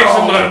 Get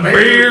some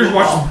beers,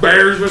 watch some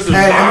Bears versus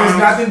Hey, and there's Lions.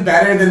 nothing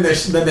better than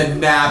the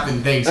nap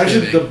and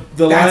Thanksgiving. Actually,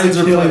 the That's Lions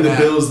a are killer playing the nap.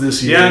 Bills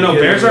this year. Yeah, no,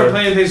 Get Bears it, aren't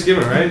man. playing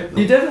Thanksgiving, right?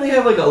 You definitely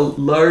have like a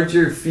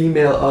larger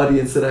female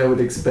audience than I would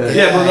expect.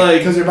 Yeah, but like,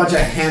 because they're a bunch of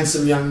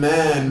handsome young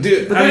men.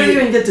 dude, But I they don't mean,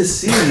 even get to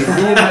see me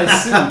in my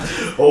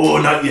suit. Oh,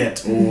 not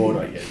yet. Oh,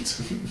 not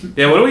yet.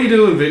 yeah, what do we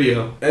do in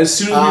video? As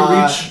soon as we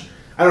reach,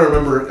 I don't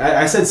remember.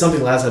 I said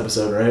something last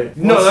episode, right?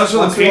 No, that's for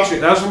the once we- Patreon.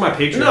 That was for my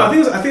Patreon. No,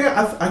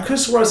 I could have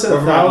swore I said Or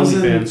for my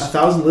 1,000 OnlyFans.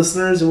 1,000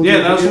 listeners. And we'll yeah,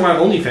 do a that was for video. my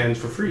OnlyFans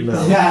for free.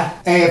 No. Yeah.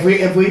 Hey, if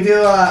we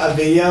do a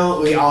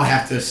video, we all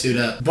have to suit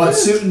up, but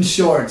suit and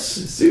shorts,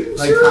 Suit and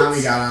like shorts.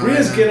 Tommy got on. Where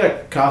do you Right guys now. get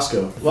at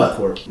Costco? What? Food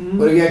court.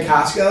 What do we get at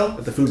Costco?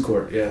 At the food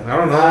court, yeah. I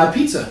don't know.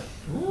 Pizza.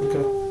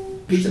 Okay.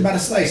 Pizza by the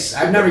slice.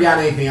 I've never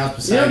gotten anything else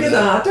besides You don't get the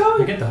that. hot dog?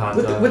 You get the hot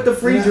with dog. with the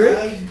free Yeah, drink?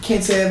 I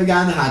can't say I ever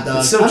gotten a hot dog.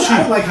 It's so I cheap.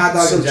 don't like hot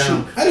dogs So in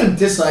general. cheap. I don't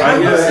dislike I them.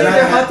 would but say I-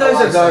 their I- hot dogs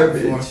I've are said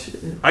before.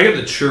 garbage. I get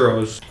the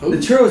churros. The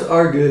churros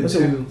are good Also,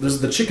 too.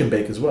 there's the chicken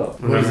bake as well.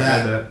 I've What is never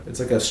had that? It's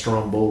like a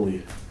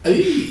stromboli.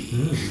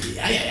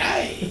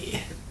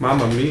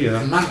 Mamma mia.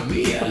 Mamma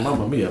mia.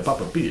 Mamma mia,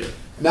 Papa Pia.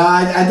 No,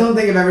 I don't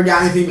think I've ever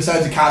got anything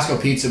besides the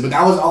Costco pizza, but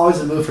that was always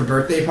a move for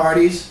birthday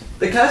parties.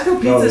 The Costco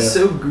pizza Oh, is yeah.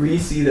 so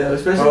greasy though,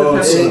 especially Oh, the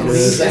it's so pepperoni. good.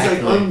 It's like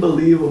Exactly.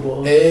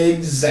 unbelievable.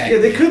 Exactly.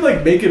 Yeah, they could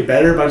like make it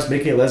better by just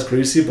making it less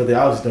greasy, but they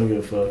obviously don't give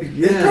a fuck.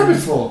 It's Yeah.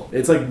 purposeful.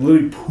 It's like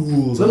literally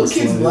pools. Little on the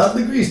kids slice. love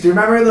the grease. Do you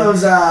remember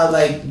those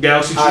like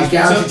Galaxy cheese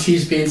Galaxy pizza?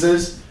 cheese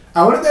pizzas?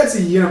 I wonder if that's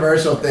a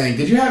universal thing.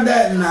 Did you have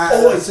that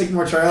in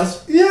Sycamore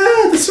Trails?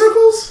 Yeah, the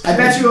circles. I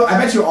bet you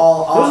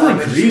all Those are, like,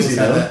 elementary greasy, schools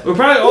had though. that. We're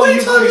probably all What are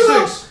you talking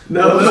U46.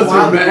 No, Those those are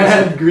are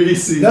mad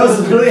greasy. Those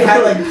literally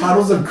had like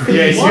puddles of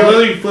grease. Yeah, you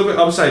literally flip it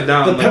upside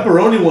down. The like-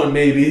 pepperoni one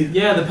maybe.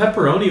 Yeah, the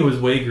pepperoni was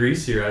way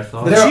greasier, I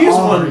thought. The They're cheese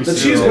all one. The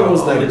greasy. cheese one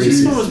was Oh, like the greasy.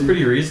 cheese one was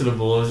pretty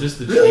reasonable. It was just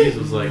the Really? cheese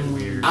was like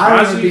weird. I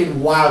remember Honestly, being I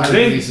wildly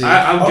think greasy.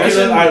 I'm Okay,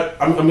 guessing. then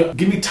I'm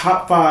give me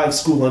top 5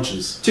 school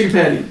lunches. Chicken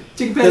patty.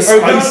 Chicken The patty.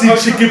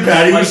 spicy chicken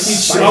patties.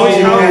 Spicy Are we,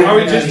 chicken are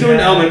we patty. just doing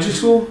elementary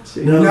school?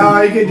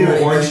 no, you can do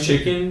it. Orange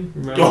chicken.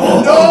 Remember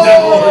Oh,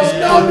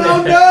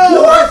 No! that?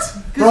 What?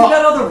 Because Bro, you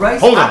got all the rice.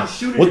 Hold out on. to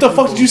shoot it What the at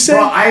fuck people. did you say?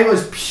 Bro, I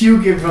was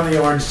puking from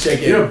the orange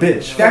chicken. You're a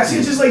bitch. That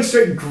shit's just like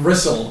straight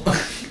gristle.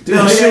 Dude,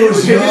 Like, that shit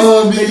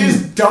was they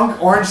just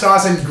dunk orange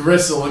sauce and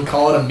gristle and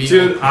call it a meal.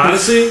 Dude,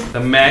 honestly, the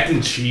mac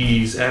and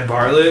cheese at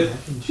Bartlett.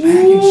 Mac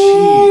and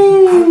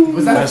cheese.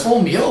 Was that a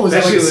full meal or was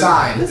that like a Actually,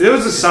 side? It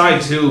was a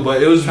side too,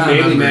 but it was Trying to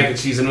mainly remember. mac and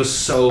cheese, and it was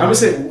so. I'm gonna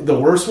say the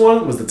worst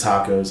one was the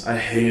tacos. I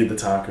hated the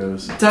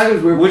tacos.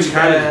 Tacos were which pretty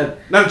kind bad. of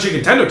not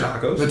chicken tender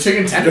tacos. The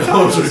chicken tender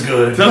Those tacos? are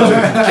good. Those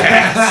are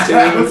gas,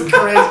 That dude. was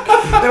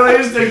crazy. They would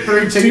just take 3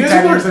 Do chicken you guys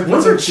tenders and remember, put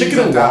was some there cheese chicken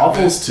on and top of it.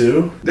 waffles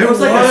too? There was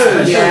like a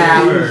special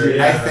Yeah,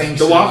 flavor, I think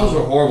The so. waffles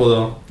were horrible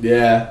though.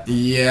 Yeah.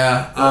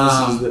 Yeah.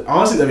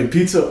 Honestly, I mean,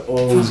 pizza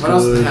always What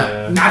else did good. they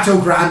have?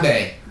 Nacho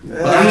Grande.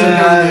 Nacho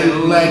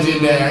Grande,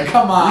 legendary.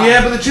 Come on.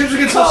 Yeah, but the chips would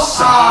get so Come on.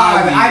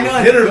 soggy. I know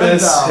it's Hit or good,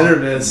 miss. though. Hit or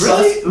miss.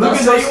 Really?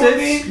 Lucas, are you Nacho with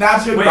me?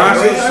 Nacho Wait, Nacho are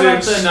you Grande. talking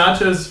about the sticks.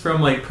 nachos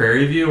from like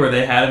Prairie View where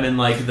they had them in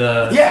like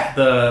Yeah.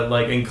 the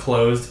like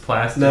enclosed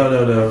plastic? No.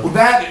 Well,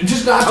 that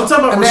just nacho. I'm talking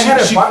about and where they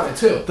had she- a Bartlett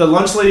too. The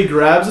lunch lady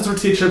grabs the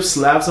tortilla chips,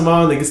 slaps them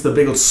on, and then gets the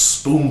big old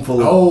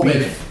spoonful of Oh, beef.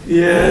 baby.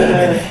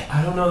 Yeah.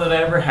 I don't know that I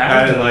ever had.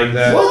 I didn't them. like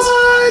that. What?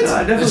 I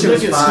That definitely shit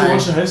was Did you get fine. school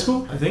lunch in high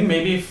school? I think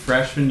maybe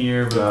freshman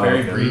year, but Oh, very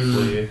okay.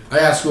 briefly. I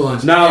got school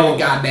lunch. Now,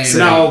 Goddamn.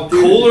 now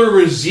Kohler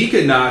Rizika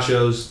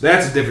nachos.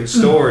 That's a different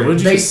story. What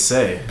did you They- just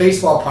say?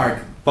 Baseball park.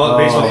 But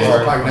baseball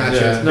Baseball park. park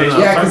nachos. Yeah. No, Yeah,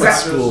 talking because about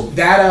school.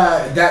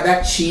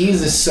 that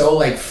cheese is so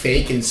like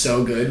fake and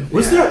so good.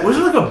 Was there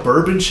like a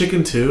bourbon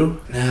chicken too?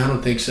 Nah, I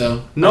don't think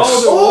so. No, there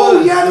Oh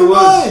was. yeah, there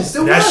was.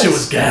 There That was. shit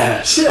was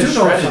gas. Shit, I do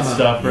know what Shredded you're talking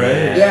about. stuff,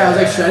 right? Yeah, it was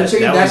like shredded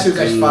chicken. That That was shit was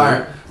like good.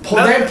 fire.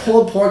 They had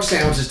pulled pork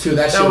sandwiches too.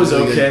 That shit That was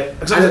really okay. good.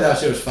 I thought that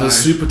shit was fire. The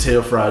sweet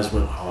potato fries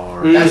went hard.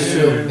 That's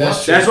true.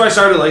 That's true. That's why I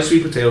started to like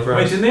sweet potato Wait,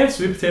 fries. didn't they have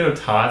sweet potato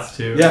tots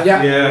too? Yeah.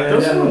 Yeah. Yeah.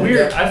 Those Yeah, were yeah,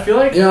 weird. yeah. I feel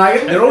like You know, like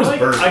it? I They're feel always like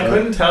burnt, I right?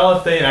 couldn't tell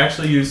if they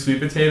actually used sweet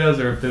potatoes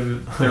or if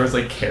there was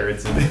like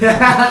carrots in it.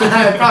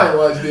 it probably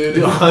was, dude.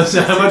 Dude,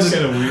 honestly, I might It's just,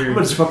 kind of I'm weird.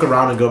 gonna just fuck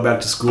around and go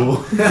back to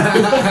school.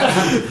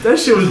 That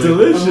shit was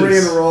delicious. I'm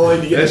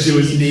re-enrolling to get That the shit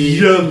was GED.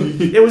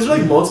 Yummy. It was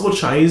like multiple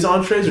Chinese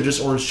entrees or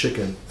just orange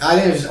chicken. I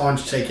think it was just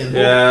orange chicken.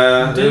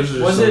 Yeah. Did- those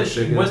are was some it-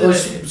 chicken. was Or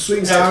it- sweet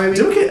and sour, maybe?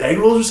 Did we get egg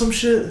rolls or some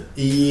shit?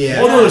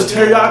 Yeah. Oh no, it was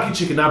teriyaki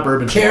chicken, not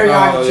bourbon chicken.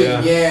 Teriyaki Oh,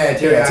 chicken, yeah,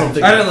 teriyaki. that's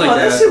something. I didn't like Oh,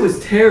 that that. shit was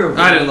terrible.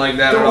 I didn't like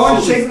that The at all.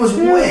 orange chicken was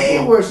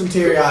way worse than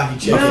teriyaki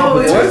chicken. No,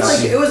 it was Teriyaki.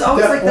 like it was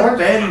always The like the orange-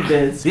 bad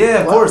bits.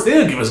 Yeah, of course. They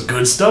didn't give us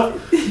good stuff.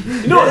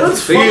 You know,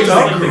 that's They fucked gave us,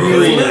 up. like, the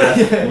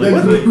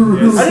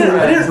green.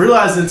 I didn't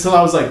realize it until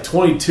I was like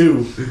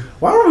 22.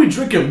 Why were we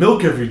drinking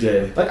milk every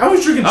day? Like I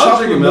was drinking I was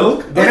chocolate drinking milk.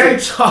 milk. I was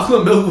drinking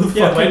chocolate milk with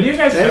Yeah, when fucking. do you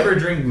guys ever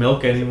drink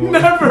milk anymore?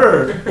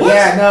 Never.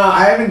 Yeah, no,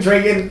 I haven't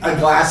drinking a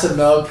glass of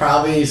milk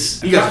probably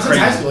since You guys high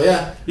crazy. school.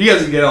 Yeah. You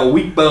guys can get a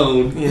weak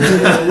bone.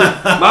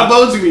 My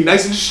bones gonna be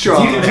nice and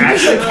strong.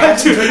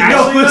 Actually,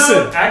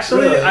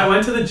 Really? I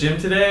went to the gym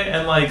today,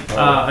 and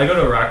I go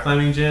to a rock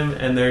climbing gym,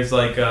 and there's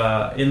like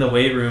in the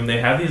weight room they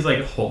have these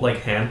like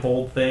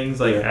handhold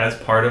things as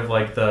part of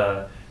like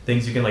the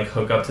things you can like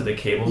hook up to the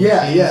cable. Yeah,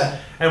 machines. yeah.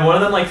 And one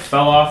of them like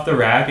fell off the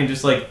rack and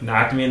just like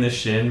knocked me in the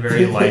shin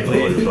very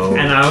lightly,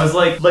 and I was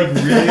like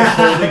really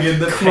holding in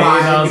the pain.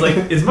 And I was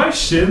like, "Is my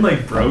shin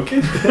like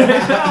broken?"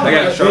 I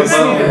got a sharp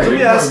bone. Let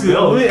me ask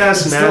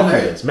It still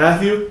Matthew. hurts.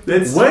 Matthew,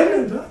 It's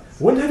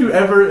when have you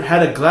ever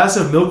had a glass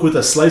of milk with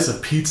a slice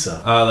of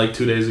pizza? Like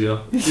 2 days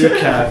ago. You're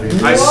capping.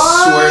 I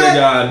swear to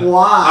God.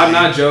 Why? I'm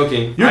not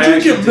joking. You're I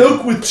drinking actually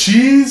milk with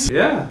cheese? do.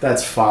 Yeah.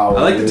 That's foul.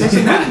 I like the dude. taste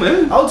of milk,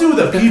 man. I'll do it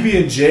with a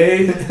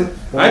PB&J.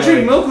 I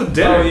drink milk with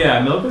dinner. Oh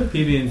yeah, milk with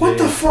PB&J. What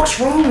the fuck's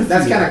wrong with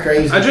That's you? kind of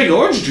crazy. I drink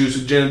orange juice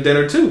with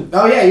dinner too.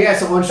 Oh yeah, you had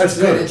some orange That's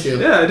juice good. didn't you?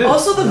 Yeah, I did.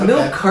 Also, the Okay.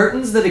 milk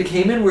cartons that it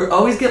came in were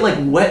always get like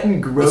wet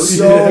and gross.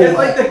 So And,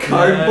 like the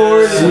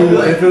cardboard. Yeah. And,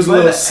 like, If it was a by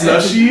little the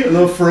slushy, a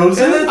little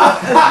frozen. And,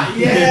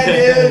 Yeah,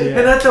 dude.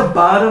 and at the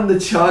bottom, the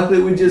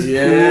chocolate would just pour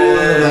on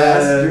the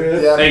last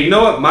drip. Yeah. Hey, you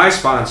know what? My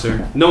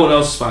sponsor, no one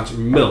else's sponsor,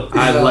 milk.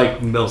 I Yeah.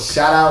 like milk.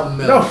 Shout out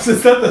milk. No,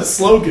 it's not the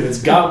slogan. It's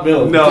got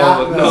milk. No,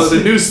 Got no, milk. the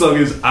new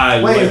slogan is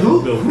I Wait, like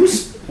who? milk.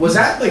 Who's was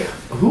that? Like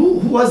who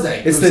was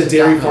that? It's Who the said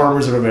Dairy got milk?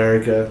 Farmers of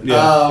America. Yeah.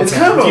 Oh, It's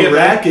okay. kind of a Yeah, but-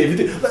 racket. If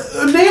you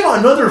think- Name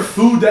another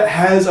food that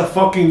has a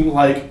fucking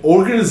like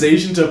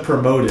organization to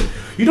promote it.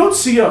 You don't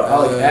see like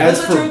ads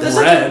That's for true, that's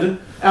bread.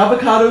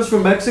 Avocados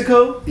from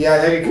Mexico. Yeah,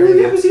 they get Have you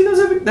crazy. ever seen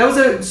those? That was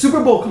a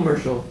Super Bowl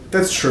commercial.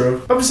 That's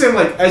true. I'm just saying,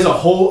 like as a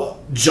whole,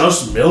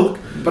 just milk.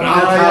 But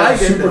I avocado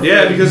get super. that.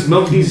 Yeah, because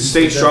milk needs to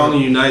stay strong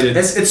and united.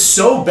 It's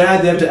so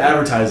bad they have to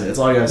advertise it. That's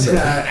all I gotta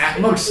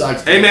say. Milk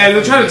sucks. Hey man,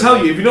 they're trying to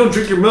tell you if you don't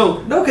drink your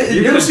milk. No, cause You're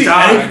You gonna ever see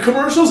die. egg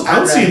commercials? I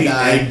don't see any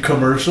egg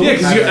commercials. Yeah,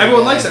 because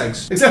everyone likes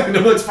eggs. Exactly.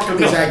 No, it's fucking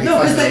milk. Exactly. No,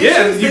 fuck it's milk. like-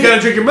 Yeah, you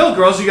gotta drink your milk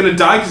or else you're gonna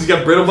die because you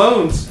got brittle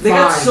bones. they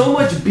got Fine. so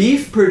much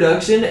beef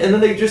production, and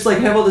then they just like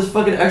have all this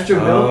fucking extra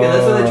milk, and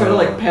that's why they try to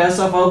like pass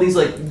off all these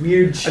like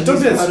weird cheese I don't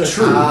think that's products.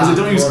 true because they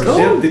don't use of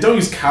course. they don't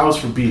use cows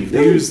for beef.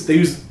 They use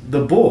the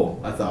bull.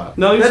 I thought.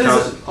 No, you That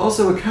cows. is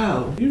also a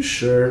cow. You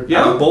sure?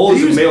 Yeah, a bull They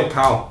is a use- male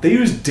cow. They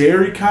use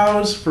dairy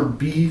cows for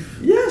beef.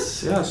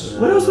 Yes. Yes.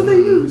 What else would they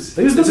use?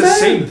 They use It's the the male-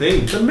 same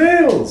thing. The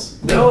males.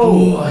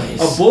 No.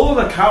 A bull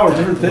and a cow are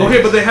different things.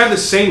 Okay, but they have the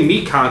same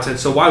meat content,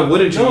 so why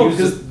wouldn't you no, use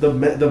because the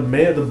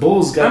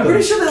bull's got I'm the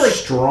pretty sure they, like-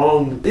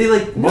 strong. They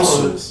like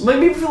Muscles. No,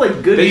 maybe for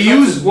like good. They cuts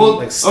use of well, meat.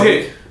 like steak.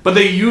 okay, but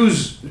they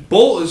use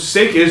bull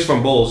steak is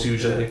from bulls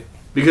usually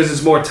because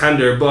it's more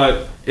tender.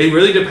 But it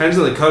really depends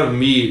on the cut of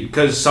meat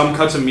because some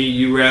cuts of meat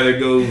you rather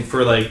go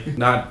for like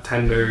not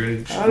tender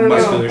and I don't know.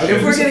 muscular I If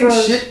shit. we're getting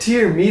surprised. shit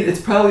tier meat, it's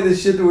probably the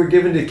shit that we're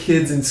giving to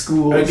kids in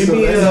school. Give So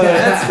me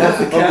that's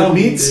the of cow the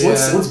meats. Yeah.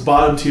 What's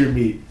bottom tier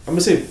meat? I'm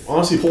gonna say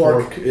honestly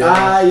pork.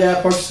 Yeah,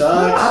 pork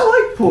sucks. I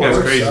like pork. That's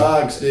Pork crazy.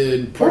 sucks,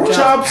 dude. Pork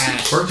chops.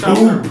 ass. Pork chops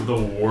are the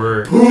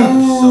worst.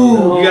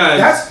 Ooh. You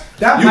guys,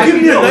 That You might give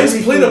be me a the nice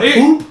only plate of Hey,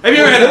 poop. have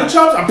you ever had pork a-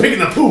 chops? I'm picking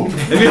the poop.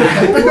 have you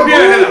ever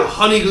had a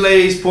honey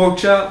glazed pork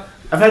chop?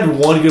 I've had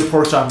one good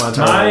pork chop in my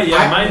entire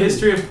life. My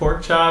history of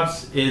pork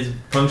chops is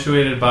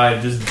punctuated by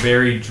just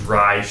very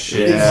dry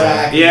shit.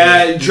 Exactly.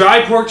 Yeah,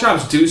 dry pork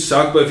chops do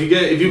suck, but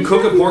if you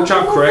cook a pork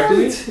chop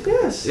correctly,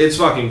 Yes. it's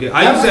fucking good.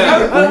 I use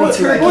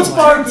that. What's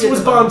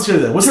bottom tier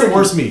then? What's the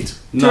worst meat?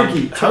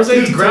 Turkey. How's that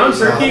Dude, ground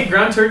turkey.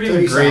 Ground turkey is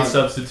Turkey a great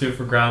salad. substitute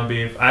for ground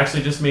beef. I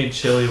actually just made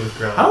chili with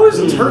ground. How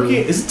is beef. turkey?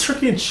 Isn't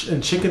turkey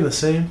and chicken the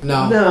same?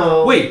 No.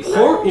 No. Wait,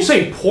 pork? You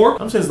say pork?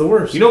 I'm saying it's the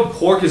worst. You know,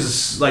 pork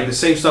is like the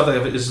same stuff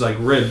that is like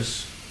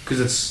ribs because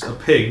it's a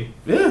pig.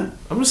 Yeah,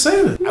 I'm just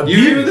saying it. You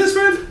agree with this,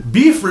 man?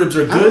 Beef ribs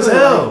are I good don't as really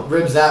hell. like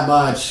ribs that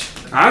much.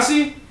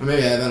 Honestly, Or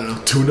maybe I don't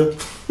know. Tuna.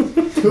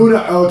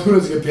 Tuna. Oh,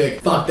 tuna's a good pick.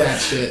 Fuck that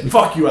shit.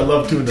 Fuck you. I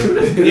love tuna.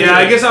 yeah,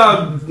 I guess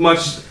I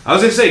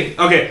was gonna say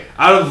okay,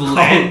 out of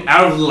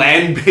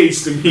land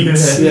based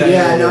meats.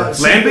 Yeah, no.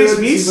 Land based seafood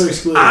meats?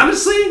 excluded.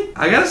 Honestly,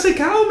 I gotta say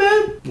cow,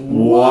 man.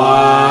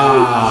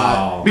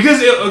 Wow. Because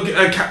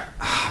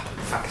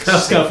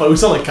That's kind of funny. We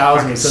sound like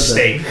cows when fucking we said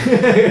steak.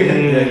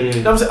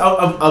 that. I'm saying,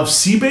 of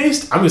sea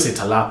based, I'm gonna say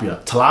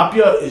tilapia.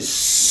 Tilapia is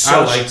such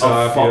I like a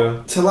fuck.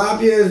 tilapia.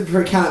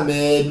 Tilapia is kind of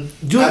mid.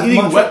 Do you like I'd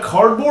eating much- wet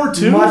cardboard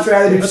too? much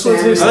rather do That's what it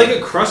salmon. tastes I like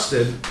it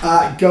crusted.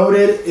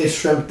 Goated is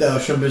shrimp though.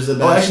 Shrimp is the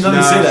best. Oh, actually, no,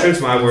 you say Nah, that.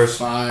 shrimp's my worst.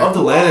 Fire. Of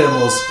the land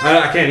animals,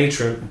 I can't eat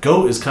shrimp.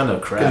 goat is kind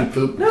of Good crap.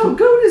 poop. No,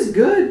 goat is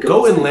good.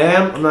 Goat and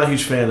lamb, I'm not a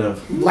huge fan of.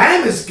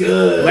 Lamb is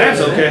good. Lamb's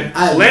okay.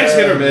 I Lamb's love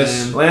hit or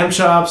miss. lamb. Lamb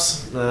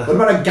chops, What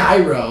about a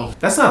gyro?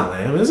 that's not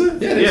lamb, is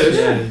it? Yeah, it Yeah, is.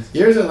 it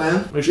Yeah. Yours are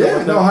lamb. Are you sure Yeah,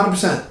 about no, that?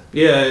 100%.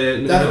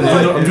 Yeah,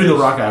 Definitely. I'm doing the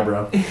rock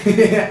eyebrow.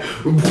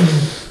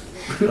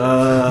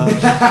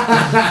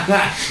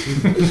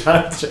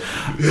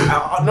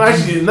 No,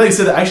 actually, now you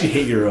said that, I actually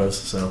hate gyros,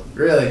 so.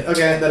 Really?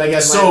 Okay, then I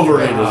guess. So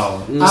overrated. I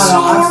don't know.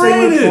 I'm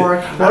staying with pork.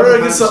 I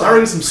already get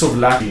some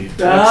souvlaki.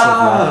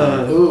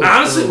 Ooh.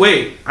 Honestly,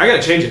 wait, I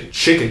gotta change it.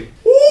 Chicken.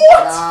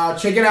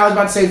 Chicken, I was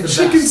about to say is the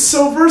Chicken's best.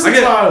 so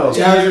versatile.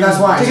 Yeah, that's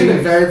why. Chicken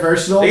is very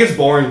versatile. I think it's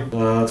boring.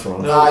 That's wrong.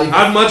 You could,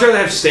 I'd much rather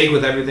have steak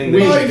with everything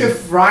than well, you chicken. could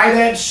fry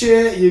that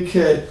shit. You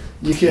could.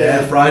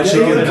 Yeah, fried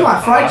chicken. Come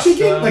on, fried Pasta.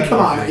 chicken? Like, come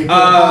on. You put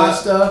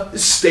pasta.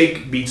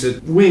 Steak beats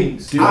it.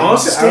 Wings. Dude,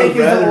 honestly, I Steak would is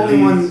the rather only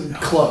be- one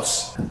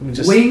close.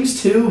 just- Wings,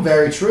 too,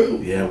 very true.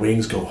 Yeah,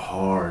 wings go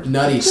hard.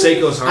 Nutty. Steak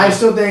goes hard. I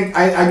still think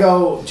I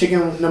go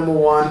chicken number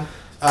 1,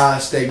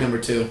 steak number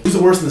 2. Who's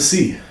the worst in the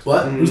sea?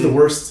 What? Who's the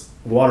worst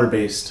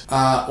water-based?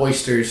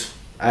 Oysters.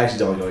 I actually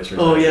don't like oysters.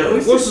 Oh yeah,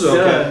 oysters Oysters are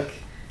okay. suck.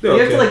 They're You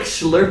have to okay. like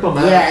slurp them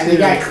out. Yeah, and they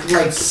too. got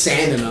like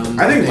sand in them.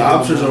 I think They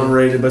lobster's don't know.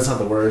 overrated, but it's not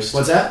the worst.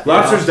 What's that?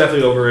 Lobster's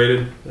definitely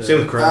overrated. Same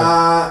with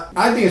crab.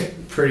 I think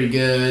it's pretty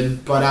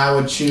good, but I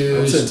would I'm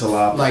choose saying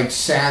tilapia. like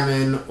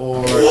salmon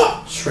or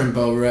shrimp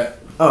over it.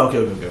 Oh,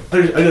 okay.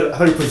 I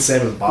thought you put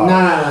salmon at the bottom.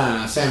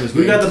 No. Salmon's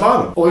We good. got the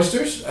bottom.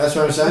 Oysters. That's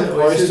what I'm saying.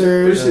 Yeah,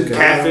 oysters. Oysters.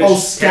 Catfish. Oh,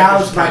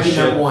 scallops Catfish might be shit.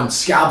 number 1.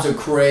 Scallops are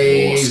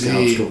crazy. Oh,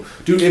 scallops cool.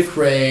 Dude, if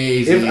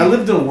Crazy. I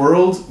lived in a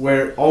world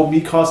where all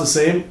meat costs the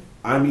same,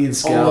 I'm eating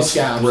scallops,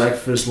 scallops.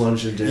 breakfast,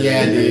 lunch, and dinner.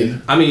 Yeah,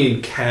 dude. I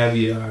mean,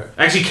 caviar.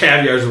 Actually,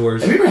 caviar's the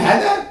worst. Have you ever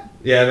had that?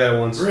 Yeah, I've had it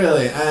once.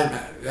 Really?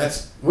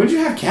 That's. When did you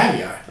have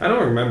caviar? I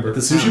don't remember. The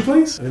sushi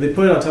place? I mean, they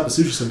put it on top of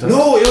sushi sometimes.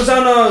 No, it was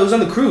on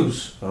the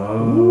cruise.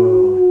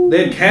 Oh.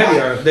 They had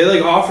caviar. They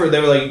like offered. They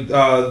were like,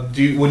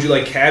 would you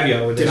like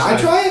caviar with Did this? I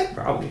try it?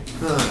 Probably.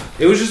 Huh.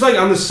 It was just like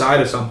on the side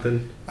of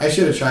something. I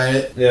should have tried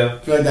it. Yeah. I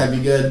feel like that'd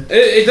be good.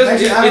 It doesn't.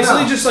 Actually, I don't It's know.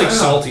 really just like I don't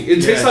know. salty. It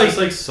tastes it's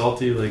like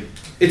salty, like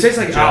it tastes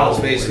like gel, olives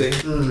like- basically.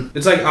 Mm.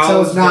 It's like So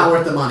olives. it's not but-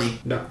 worth the money.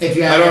 No. If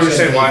you I have don't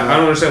extra understand why. flavor. I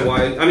don't understand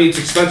why. I mean, it's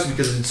expensive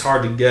because it's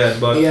hard to get,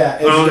 but Yeah,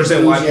 I don't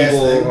understand why bougie-ass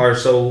people thing. are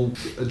so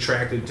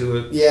attracted to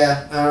it.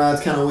 Yeah, I don't know.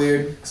 It's kind of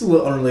weird. It's a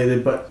little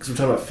unrelated, but because we're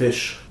talking about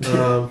fish.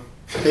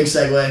 Big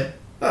segue.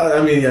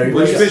 I mean, yeah.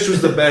 Which fish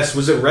was the best?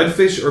 Was it red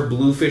fish or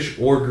blue fish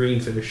or green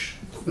fish?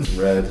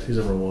 Red. He's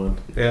number 1.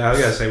 Yeah, I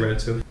gotta say red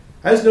too.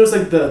 I just noticed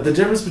like the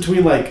difference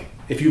between like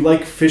if you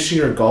like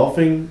fishing or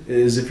golfing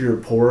is if you're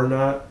poor or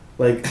not.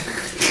 Like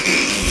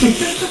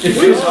What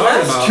are you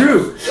talking about?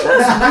 True.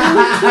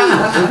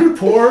 if you're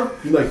poor,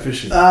 you like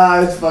fishing.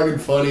 It's fucking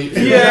funny.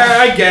 Yeah,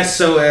 I guess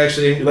so.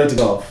 Actually, You like to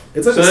golf.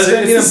 It's like So the does it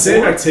same, mean it's the I'm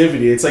same poor?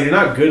 activity. It's like you're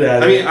not good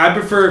at it. I mean, I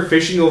prefer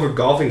fishing over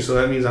golfing, so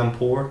that means I'm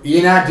poor.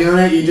 You're not doing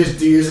it. You're just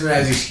using it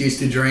as an excuse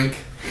to drink.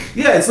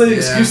 yeah, it's like an Yeah.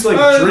 excuse to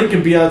like drink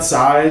and be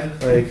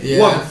outside. Like Yeah.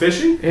 What,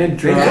 fishing? And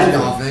drink. And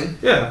golfing.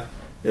 Yeah.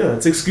 yeah,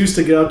 it's an excuse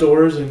to get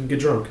outdoors and get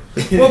drunk.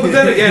 Well, but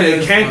then again, it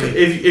That's can't. funny.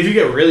 If you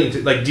get really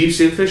into like deep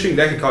sea fishing,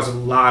 that can cost a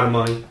lot of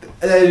money.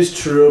 That is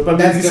true, but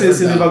That's maybe you say the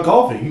same different, thing though. about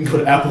golfing. You can go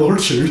to Apple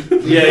Orchard.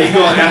 Yeah, you go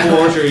to Apple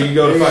Orchard, you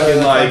go to You go fucking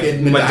to like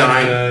fucking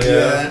Medina.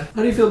 Yeah.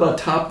 How do you feel about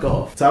Top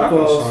Golf? Top That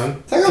was golf.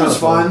 fun. That was Kinda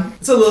fun.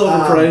 It's a little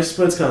Um, overpriced,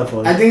 but it's kind of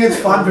fun. I think it's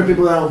fun for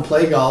people that don't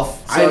play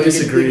golf. So I you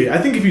disagree. can- I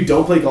think if you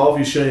don't play golf,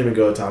 you shouldn't even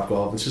go to Top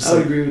Golf. It's just I would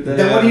like agree with that.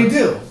 Then what do you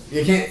do?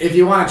 You can't. If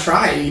you want to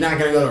try it, you're not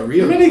gonna go to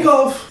real mini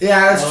golf.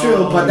 Yeah, that's true,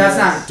 but that's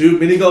not. Dude,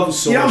 mini golf is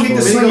so You don't much get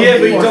fun. to swing Yeah,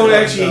 but you Golf don't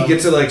club, actually though.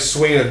 get to like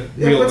swing a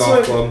Yeah, real but it's golf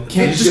like- club.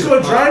 Can't You just go to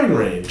a driving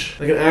range,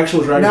 like an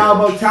actual driving No,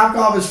 range. but Top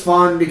Golf is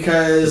fun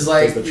because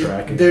like the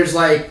track and- there's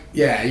like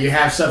you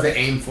have stuff to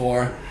aim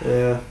for,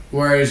 Yeah.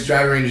 whereas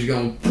driving range is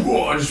going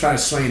just trying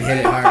to swing and hit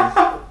it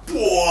hard.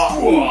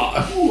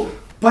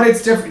 But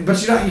it's different.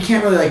 But you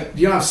can't really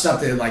you don't have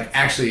stuff to like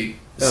actually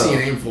see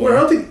and aim for. Well, I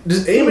don't think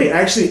does aiming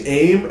actually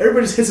aim.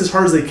 Everybody just hits as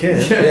hard as they can.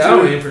 Yeah, I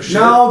don't aim for shit.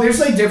 No, there's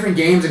like different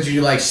games that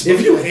you like.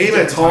 If you aim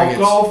at Top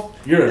Golf,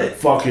 you're a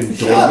fucking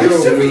Yeah, dork.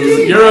 there's different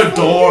games. You're a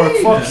dork.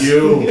 Fuck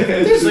you.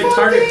 it's like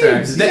target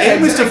practice. The Yeah,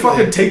 aim is to exactly.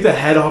 fucking take the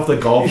head off the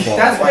golf ball.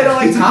 That's why I don't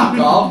like Top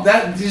Golf.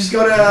 That you just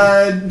go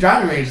to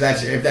driving range.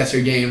 If that's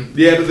your game.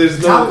 Yeah, but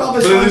there's no. Top golf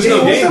is But there's fun no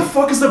game. What the game.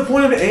 fuck is the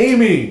point of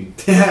aiming?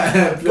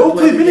 Go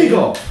play mini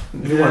golf.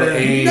 If you want to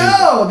aim.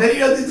 No, then you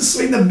don't need to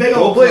swing the big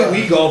Go old play club.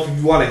 Wii golf if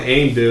you want to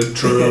aim, dude.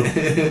 True.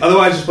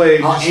 Otherwise, just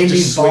play. I'll just, aim just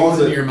these swing balls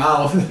the- into your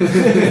mouth.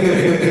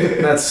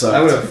 That sucks.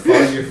 I'm gonna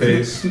fart in your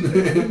face.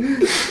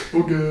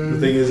 The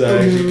thing is, I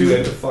actually do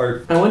have to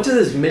fart. I went to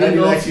this mini That'd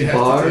be golf like you have to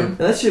bar. do. And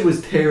that shit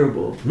was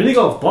terrible. Mini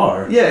golf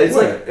bar. Yeah, it's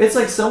Where?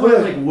 like somewhere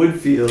in like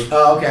Woodfield.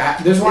 Oh, okay.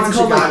 There's one It's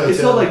in called Chicago like it's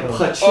too. called like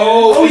putt shack.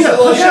 Oh, yeah, is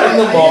it like yeah, on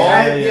the yeah, ball?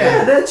 yeah.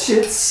 Yeah, that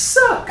shit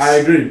sucks. I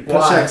agree. Putt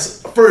Why?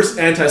 Shack's first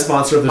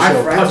anti-sponsor of the My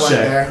show. friends Putt went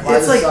Shack. there. Why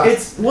It's does it like suck?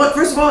 it's what?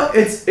 First of all,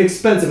 it's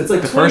expensive. It's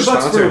like The $20 first for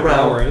sponsor a of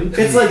Power round. In.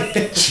 It's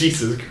like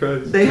Jesus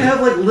Christ. they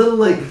have like little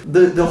like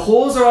the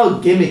holes are all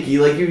gimmicky.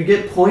 Like you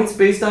get points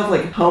based off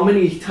like how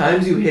many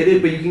times you hit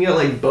it, but you can get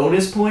like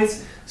bonus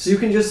points. So you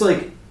can just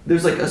like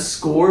there's like a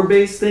score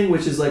based thing,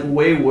 which is like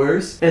way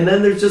worse. And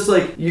then there's just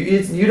like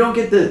you don't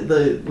get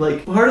the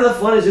like part of the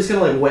fun is just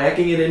kind of like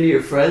whacking it into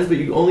your friends, but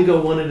you only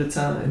go one at a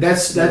time.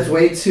 That's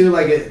way too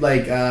I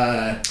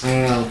don't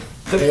know.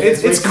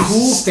 It's way too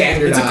cool.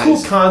 Standardized. It's a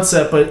cool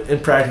concept, but in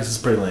practice, it's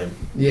pretty lame.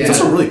 Yeah. It's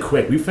also really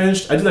quick. We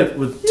finished. I did like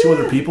with 2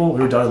 other people. We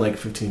were done in like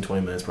 15,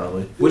 20 minutes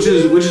probably. Which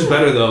is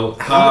better though.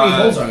 How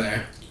many holes are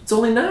there? It's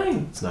only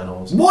 9. It's 9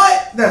 holes.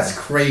 What? That's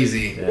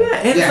crazy. Yeah. Yeah,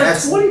 and Yeah,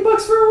 it's like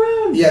 $20 for a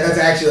round. Yeah, that's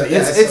actually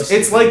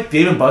It's like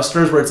Dave &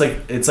 Buster's where it's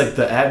like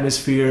the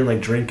atmosphere and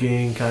like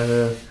drinking kind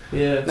of.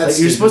 Yeah. That's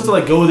You're stupid. supposed to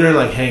like go there and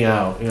like hang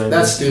out. You know what I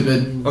That's mean?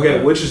 stupid.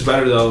 Okay, which is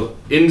better though?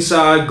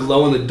 Inside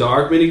glow in the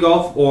dark mini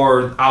golf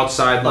or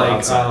outside like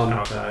outside.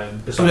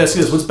 Let me ask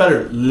you this: what's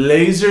better,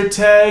 laser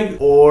tag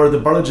or the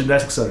Bartlett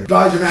Gymnastics Center?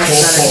 Dodger Master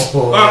Center.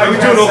 Alright, we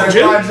doing open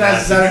gym? Dodger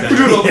Master Center. We're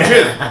doing open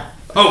gym.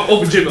 Oh,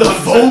 open gym. The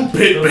foam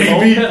pit,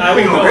 baby. I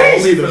would go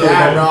Crazy, only for the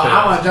Yeah, bro, foam pit.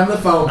 I want to jump the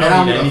phone, man. I I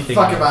don't don't need give a anything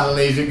fuck else. about a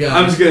laser gun.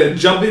 I'm just gonna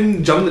jump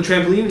the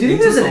trampoline. Do you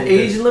think into there's the an foam pit.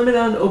 age limit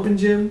on open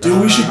gym?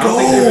 Dude, we should I don't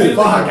think there go. is.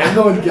 Fuck, I'm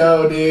going to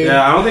go, dude.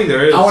 Yeah, I don't think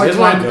there is. I want You to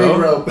guys climb the wanna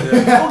big go?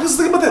 rope. Well, just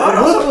think about that.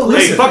 Oh, Hey,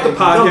 Listen, fuck the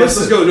podcast. no,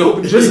 Let's go to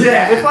open gym.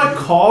 Yeah. If I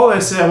call and I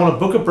say I want to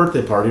book a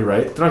birthday party,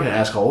 right? They're not gonna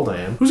ask how old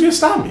I am. Who's gonna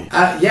stop me?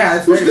 Yeah,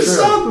 that's Who's very gonna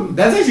stop true. him?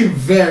 That's actually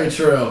very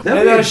true. That'd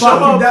And be I a show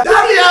up. That'd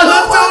be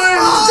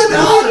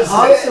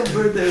awesome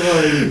birthday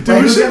party. Wait, we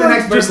who's should getting the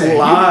next just birthday?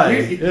 lie.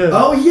 You- Yeah.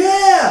 Oh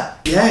yeah.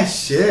 Yeah,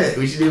 shit.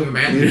 We should do a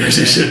man. We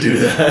actually should do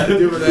that.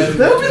 Do it.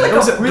 That would be like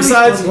a really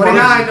Besides- fun party.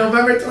 29,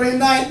 November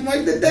 29th,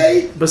 mark the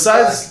date.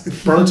 Besides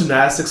Bartlett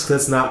Gymnastics, 'cause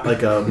that's not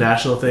like a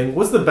national thing.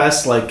 What's the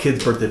best like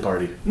kids' birthday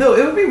party? No,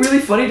 it would be really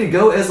funny to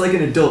go as like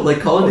an adult,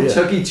 like call it Oh, yeah.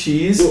 Chuck E.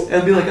 Cheese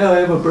and be like, oh, I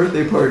have a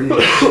birthday party. What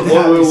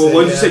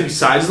did you say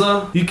besides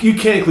though? You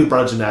can't include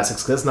Bartlett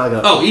Gymnastics 'cause that's not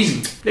gonna. Oh,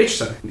 easy. Nature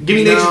Center. Give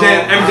me Nature No,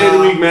 Center every day of the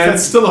week, man.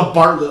 That's still a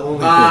Bartlett only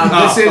thing.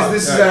 Oh, This fuck.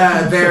 is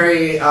a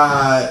very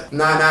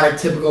not a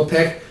typical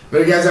pick. But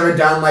have you guys ever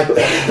done like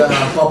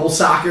the bubble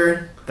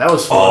soccer? That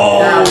was fun.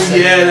 Oh,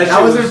 yeah, that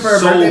shit wasn't was for a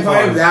so birthday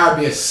party. fun. That would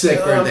be a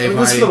sick birthday Listen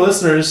party. to the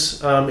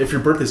listeners. If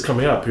your birthday's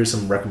coming up, here's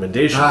some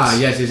recommendations.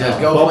 Yes.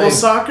 Go Bubble play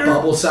soccer?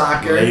 Bubble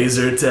soccer.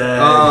 Laser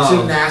tag.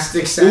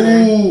 Gymnastics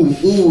center.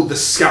 Ooh,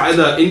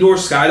 the indoor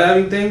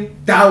skydiving thing.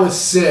 That was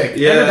sick.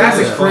 Yeah, that's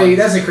that a was crazy. fun.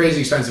 That's a crazy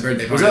expensive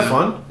birthday was party. that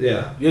fun?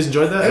 Yeah, You guys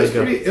enjoyed that? It was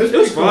There you go. pretty. It was, it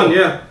was pretty fun. cool.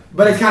 Yeah,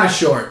 But it's kind of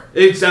short.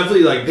 it's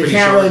definitely like You pretty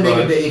can't short, really make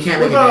but a day. You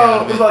can't What make a day out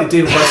about, of what it. about like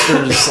Dave &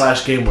 Buster's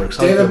slash GameWorks? How do you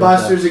feel David about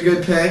that? Buster's a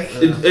good pick.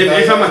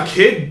 If I'm a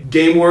kid,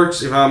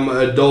 GameWorks. If I'm an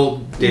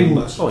adult, Dave &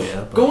 Buster's. Oh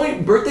yeah.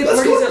 Going birthday Let's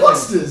parties go to at like,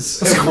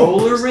 Buster's. at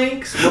roller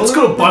rinks. Let's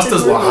go to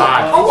Buster's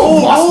Live.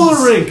 Oh,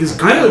 roller rink is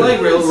good. I don't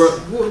like railroad.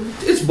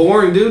 It's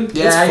boring, dude.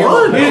 Yeah, It's you're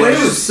fun. right. You, It you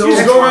was just, so you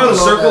just go around in a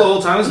fun. circle the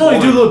whole time. It's No,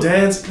 you do a boring. little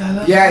dance.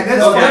 Yeah,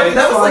 that's Okay. fun.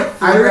 That was like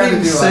I'd rather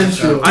flirting do that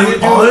central. stuff. I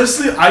could do-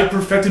 Honestly, I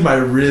perfected my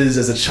Riz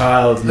as a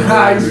child. in the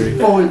roller He's rink.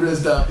 fully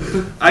rizzed up.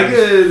 I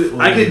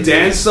could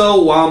dance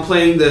though while I'm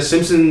playing the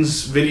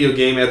Simpsons video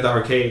game at the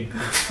arcade.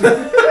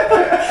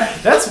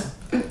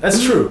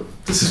 That's true.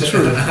 This is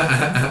true.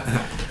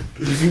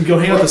 You can go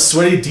hang out with the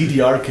sweaty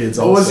DDR kids.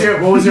 What was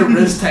also. your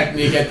wrist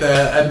technique at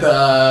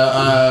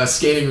the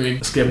skating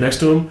rink? Skip next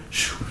to him.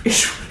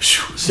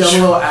 Show a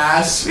little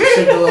ass,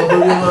 shake a little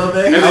booty a little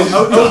bit.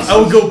 I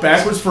would go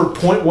backwards for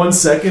 0.1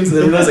 seconds and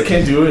then realize I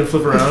can't do it and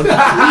flip around.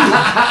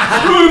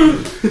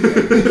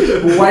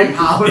 Wipe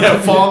out. Yeah,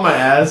 fall on my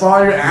ass. Fall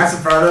on your ass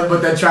in front of him,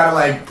 but then try to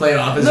like play it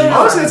off as you.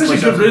 Honestly, that's actually a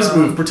push good up Riz in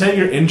front move. Pretend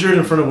you're injured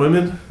in front of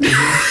women.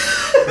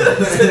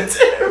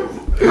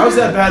 How's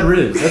that bad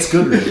Riz? That's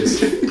good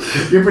Riz. of him.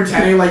 You're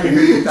pretending like you're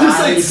hurt your thigh. Just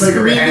like you put your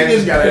screaming hands in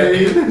together.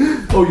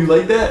 pain. Oh, you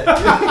like that?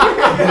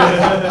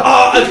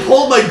 Oh, I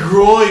pulled my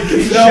groin. Can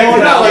you check No, it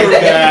not out? like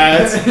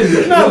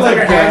that. Not Like like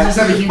your hands that. just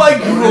have a huge My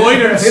groin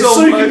hurts It's so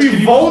so you much. can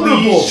be vulnerable.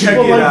 please check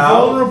People it like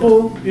out?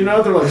 vulnerable. You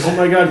know, they're like, oh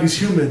my god, he's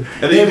human.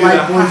 And They do like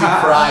that. when you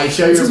cry.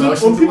 Show your It's 'cause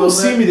emotions when a people little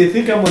see bit. me, they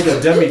think I'm like a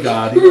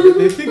demigod. You know,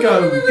 they think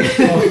I'm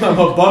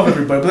above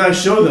everybody. But then I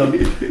show them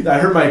that I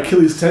hurt my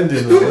Achilles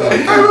tendon.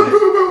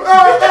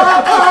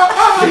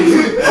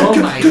 Oh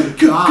my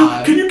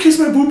god. Can you kiss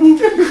my boo boo?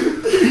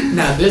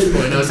 Now this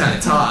boy knows how to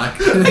talk.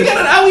 I got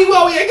an owie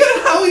wowie. I got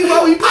an owie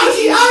wowie.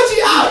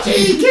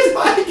 Ouchie,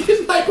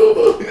 kiss my boo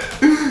boo.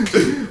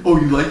 Oh,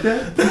 you like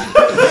that?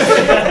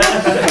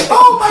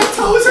 Oh, my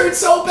toes hurt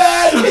so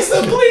bad. Kiss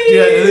them, please.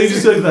 Yeah, and they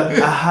just like that.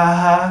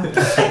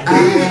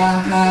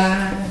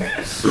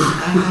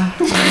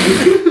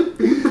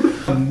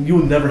 You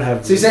will never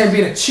have. So you're saying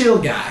being a chill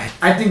guy.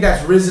 I think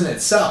that's risen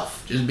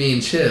itself. Just being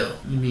chill.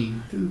 You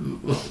mean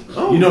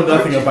cool. You know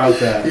nothing about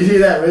that. You see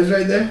that Riz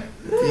right there?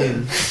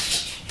 Being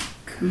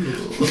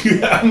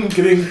I'm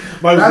kidding.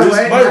 My By the Riz,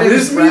 way, my my name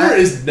Riz is meter Brad.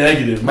 is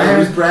negative. My name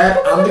is Brad.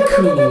 I'm the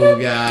cool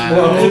guy.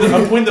 Well,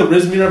 I'm pointing the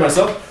Riz meter at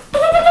myself.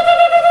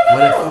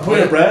 I'm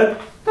pointing at Brad.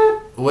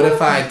 What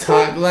if I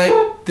talk like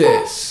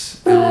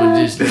this? And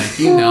we're just like,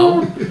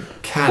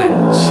 kind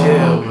of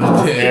chill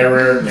with it.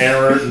 Error,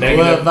 What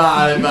negative.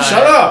 about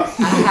Shut up!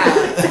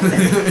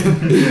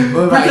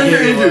 What about Pretend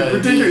you're injured.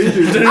 Pretend you're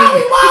injured.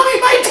 Owie, wowie,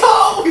 my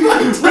toe!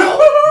 My toe!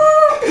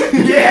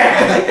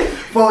 Yeah.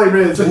 Fully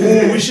riz.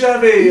 Ooh, we should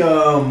have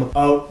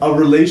a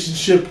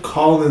relationship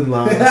call-in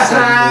line.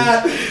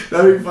 That'd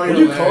be fucking What do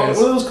you call it? hilarious.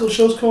 What are those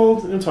shows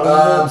called? You know what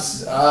I'm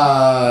talking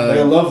about? Like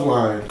a love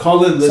line.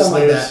 Call in listeners.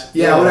 something like that.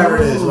 Yeah, whatever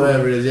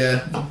it is. Yeah.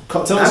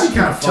 Tell That'd us, be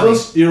kinda tell funny.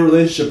 us your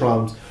relationship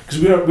problems.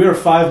 Because we are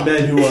 5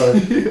 men who are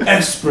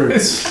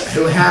experts.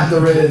 Who have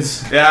the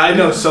riz? Yeah, I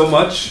know so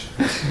much.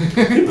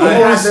 People I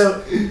always,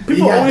 have people you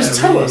got always the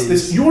tell us riz.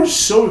 this. You are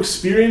so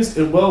experienced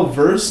and well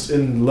versed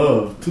in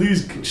love.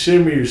 Please share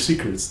me your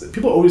secrets.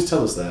 People always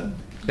tell us that.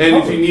 And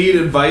if you need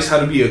advice how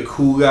to be a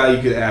cool guy,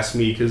 you could ask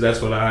me because that's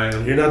what I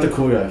am. You're not the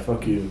cool guy.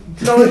 Fuck you.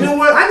 No, you know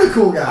what? I'm the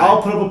cool guy.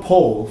 I'll put up a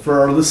poll for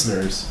our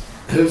listeners.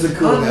 Who's the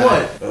cool On guy?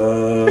 what?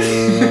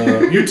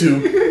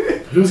 YouTube.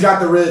 Who's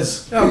got the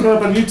riz? Yeah, I'll put it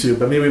up on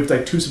YouTube. I mean, we have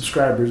like 2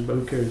 subscribers, but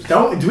who cares?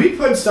 Do we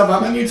put stuff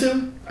up on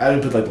YouTube? I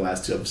didn't put like the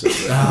last 2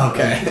 episodes. Oh,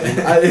 okay.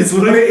 It's But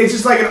literally it's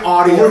just like an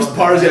audio. the worst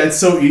part is it's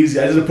so easy.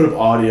 I just put up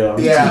audio. I'm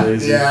too Yeah,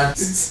 lazy. yeah.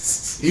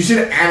 You should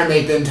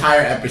animate the entire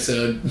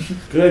episode.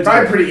 Good idea.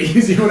 Probably pretty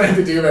easy. You wouldn't have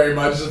to do very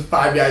much. Just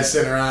 5 guys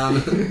sitting around.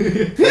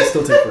 It'll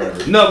still take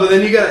forever. No, but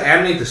then you gotta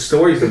animate the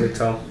stories that they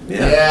tell.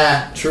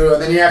 Yeah, true.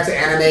 And then you have to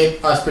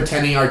animate us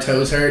pretending our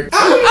toes hurt.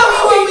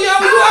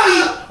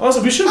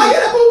 Also, we should. I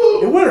got a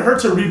boo-boo. It wouldn't hurt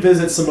to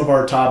revisit some of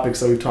our topics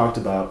that we've talked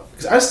about.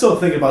 Because I still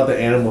think about the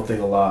animal thing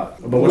a lot.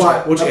 About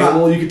which About-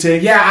 animal you could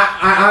take. Yeah,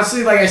 I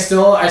honestly, like, I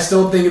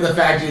still think of the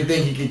fact you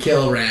think you could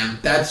kill a ram.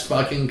 That's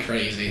fucking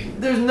crazy.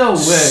 There's no way.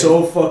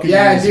 So fucking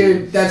Yeah, easy.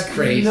 dude, that's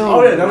crazy. No.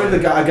 Oh yeah, that way a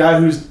guy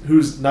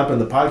who's not been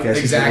on the podcast.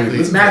 Exactly.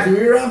 Listen to Matthew,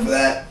 were you around for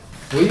that?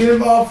 Were you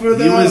involved for it.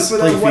 the? He was for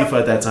playing the what? FIFA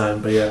at that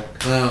time, but yeah.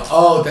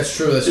 Oh, that's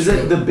true. That's Is true.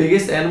 it the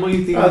biggest animal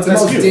you think? Let's the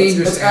ask most you.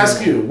 dangerous Let's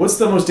ask animal. you. What's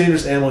the most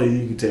dangerous animal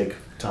you could take,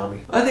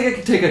 Tommy? I think I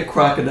could take a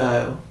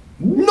crocodile.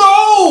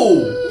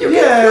 No!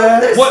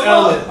 Yeah. What?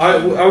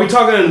 Are we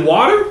talking in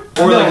water or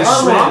No, like a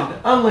on swamp?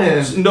 land. On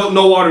land.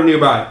 No water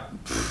nearby.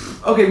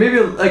 Okay, maybe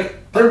like.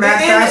 They're mad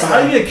fast. How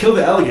are you gonna kill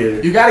the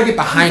alligator? You gotta get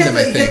behind him,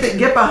 I think.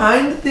 Get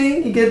behind the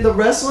thing. You get the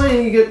wrestling.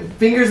 And you get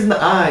fingers in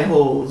the eye Does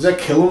holes. that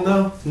kill him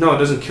though? No, it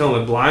doesn't kill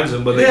them. It blinds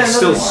them, but they Yeah, can no,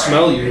 still they-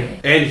 smell you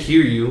and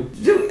hear you.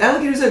 Do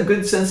alligators have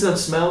good sense of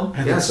smell?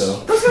 I Yes. think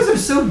so. Those guys are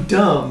so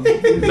dumb.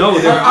 No,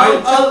 their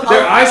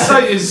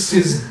eyesight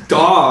is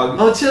dog.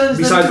 I'll challenge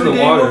Besides them to the a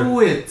game water. of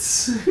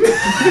wits.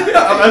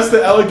 That's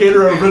the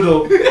alligator a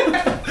riddle.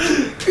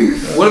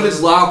 What if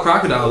it's Lyle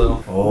Crocodile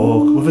though?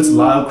 Oh, what if it's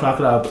Lyle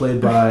Crocodile played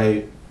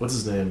by what's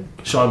his name?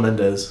 Shawn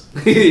Mendes.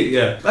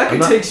 Yeah. I could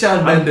not- take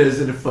Shawn Mendes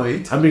in a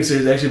fight. I'm being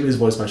serious. Actually, his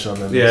voiced by Shawn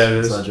Mendes. Yeah, it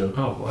It's is. not a joke.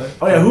 Oh, what?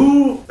 Oh yeah,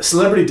 who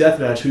celebrity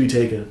deathmatch? Who you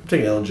taking? I'm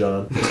taking Ellen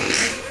John.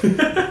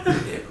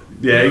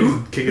 Yeah, he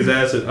can kick his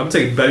ass. I'm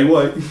taking Betty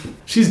White.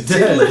 She's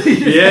dead.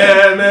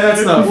 Yeah, man.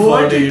 That's not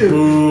What? funny. The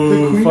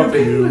Boo. Queen Fuck of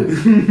you.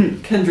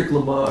 England. Kendrick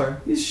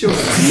Lamar. He's short.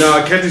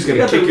 No, Kendrick's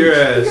gonna kick your I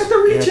got ass. the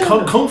reach. Yeah, on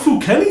him. Kung Fu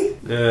Kenny?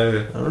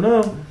 Yeah. I don't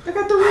know. I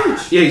got the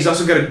reach. Yeah, he's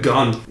also got a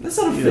gun. That's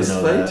not a You didn't fist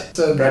know fight. that.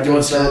 So, Brad, do you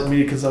want to start with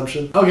media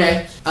consumption?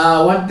 Okay.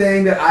 One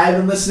thing that I've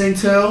been listening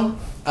to.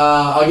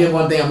 I'll give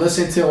one thing I'm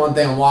listening to, one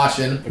thing I'm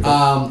watching.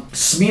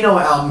 Smino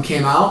album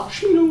came out.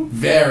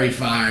 Very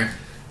fire.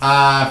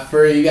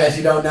 For you guys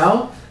who don't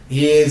know,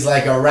 he is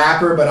like a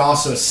rapper but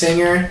also a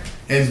singer.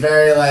 It's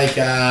very like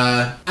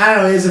I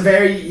don't know. He's a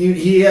very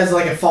he has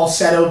like a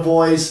falsetto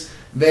voice,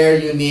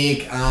 very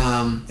unique.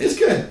 It's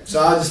good. So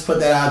I'll just put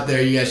that out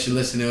there. You guys should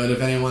listen to it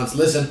if anyone wants to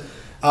listen.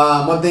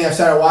 One thing I've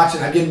started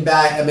watching, I've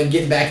been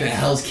getting back into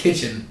Hell's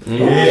Kitchen.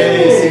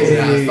 This season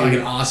that was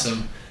fucking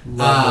awesome.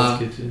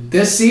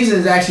 This season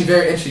is actually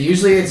very interesting.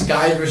 Usually it's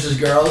guys versus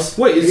girls.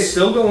 Wait, is it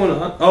still going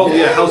on? Oh yeah,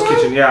 Yeah, Hell's bro.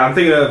 Kitchen. Yeah, I'm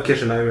thinking of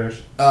Kitchen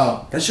Nightmares.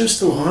 Oh, That show's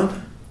still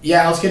on?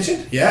 yeah, Hell's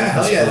Kitchen. Yeah,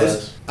 hell yeah, it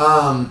is.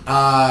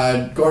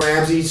 Gordon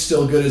Ramsay's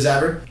still good as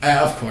ever.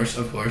 Of course.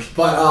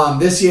 But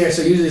this year,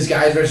 so usually it's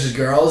guys versus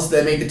girls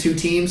that make the 2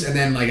 teams, and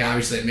then like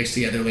obviously they mix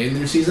together later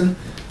in the season.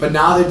 But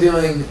now they're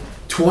doing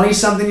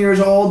 20-something years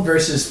old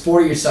versus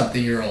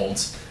 40-something year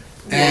olds,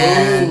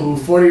 and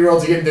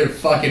 40-year-olds are getting their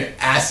fucking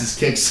asses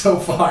kicked so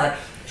far.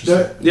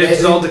 Yeah,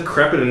 it's all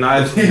decrepit and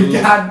knives. We've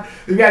got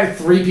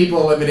 3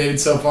 people eliminated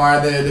so far.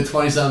 The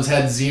 20-somethings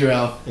had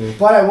 0.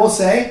 But I will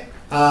say,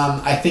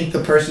 I think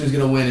the person who's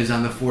going to win is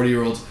on the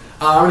 40-year-olds.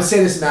 I'm going to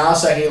say this now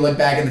so I can look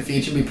back in the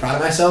future and be proud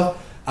of myself.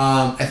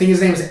 I think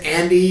his name is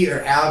Andy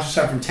or Alex or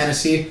something from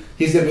Tennessee.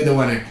 He's going to be the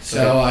winner.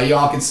 So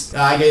y'all can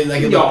I can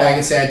look back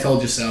and say I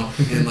told you so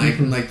in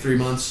like 3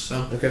 months.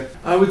 So Okay.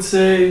 I would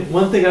say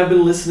one thing I've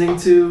been listening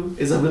to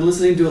is I've been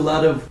listening to a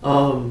lot of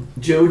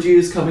Joji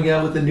is coming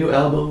out with a new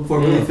album,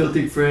 formerly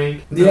Filthy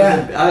Frank.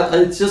 Yeah.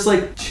 It's just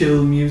like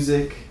chill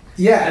music.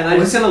 Yeah. And I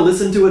just kind of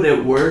listen to it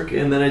at work,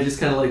 and then I just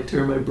kind of like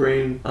turn my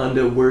brain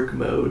onto work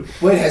mode.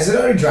 Wait, has it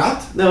already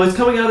dropped? No, it's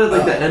coming out at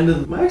like the end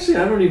of. Actually,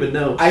 I don't even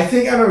know. I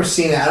think I remember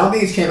seeing it. I don't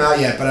think it came out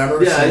yet, but I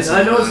remember seeing Yeah,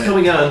 I know it's it.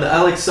 coming out. And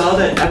I like saw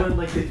that. I went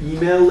like the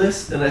email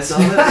list, and I saw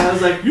that, and I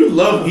was like, You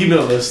love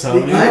email lists, The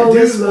Tommy. I email do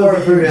list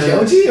love for email.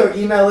 Joji or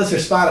email list or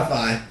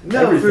Spotify?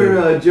 no, Everything.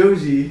 for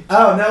Joji.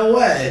 Oh, no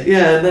way.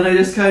 Yeah, and then I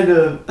just kind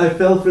of I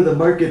fell for the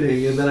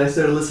marketing, and then I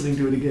started listening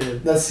to it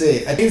again. Let's see.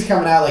 I think it's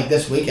coming out like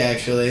this week,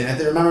 actually. I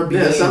remember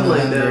beginning of something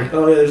like November. that.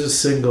 Oh yeah, there's a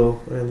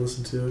single I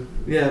listened to.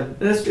 Yeah,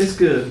 it's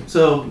good.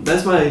 So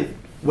that's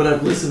what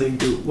I'm listening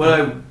to. What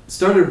I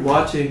started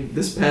watching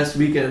this past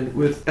weekend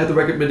with at the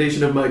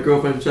recommendation of my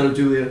girlfriend, shout out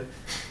Julia,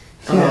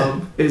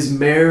 is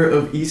Mayor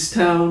of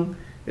Easttown.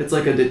 It's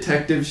like a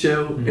detective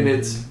show, and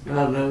it's I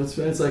don't know,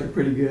 it's like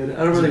pretty good.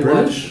 I don't Is it really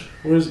British? watch.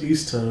 Where's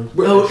Easttown?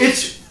 Oh,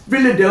 it's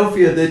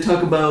Philadelphia. They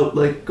talk about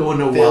like going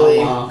to Philly.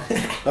 Wawa.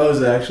 Oh,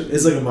 is it actually?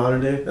 It's like a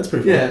modern day. That's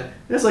pretty fun. Yeah,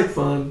 it's like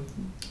fun.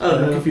 I don't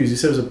I'm know. confused. You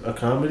said it was a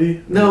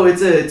comedy? No,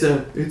 it's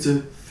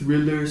a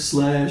thriller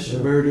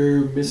 / murder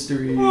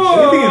mystery.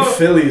 Anything in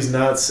Philly is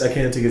not. I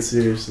can't take it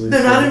seriously.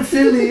 They're not in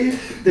Philly.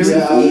 They're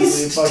Yeah, in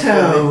fuck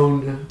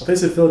Easttown. I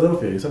said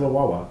Philadelphia. You're talking about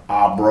Wawa.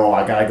 Ah, bro,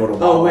 I gotta go to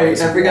Wawa. Oh wait, Get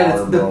I some forgot.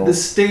 water, It's bro. the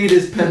state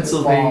is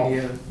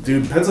Pennsylvania.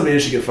 Dude, Pennsylvania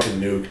should get fucking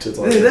nuked. It's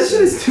like Dude, that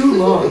shit is too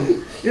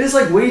long. It is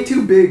like way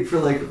too big for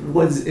like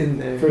what's in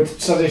there. For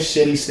such a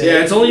shitty state.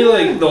 Yeah, it's only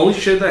like the only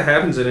shit that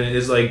happens in it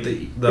is like the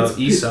It's-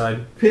 east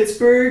side.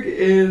 Pittsburgh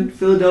and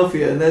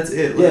Philadelphia, and that's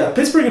it. Like, Yeah,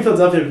 Pittsburgh and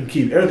Philadelphia can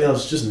keep. Everything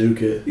else, just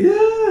nuke it.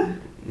 yeah,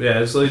 Yeah,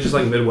 it's like just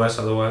like Midwest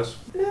otherwise.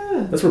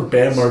 yeah. That's where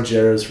Bam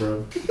Margera's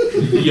from.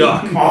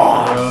 Yuck.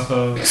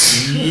 Oh,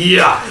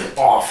 Yuck.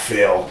 oh,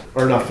 Phil.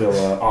 Or not Phil,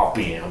 oh,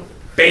 Bam.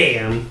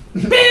 Bam.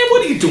 Bam,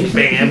 what are you doing,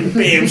 Bam?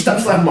 Bam, stop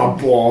slapping my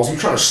balls. I'm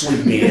trying to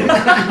sleep, Bam.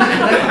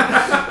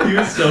 He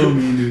was so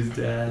mean to his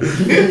dad.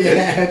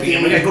 Yeah.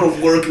 Bam, I gotta go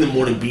to work in the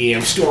morning,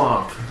 Bam.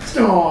 Stop.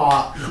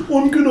 Aw.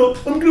 I'm gonna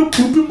poop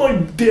in my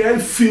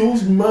dad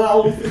Phil's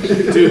mouth.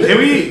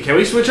 Dude, can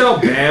we switch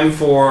out Bam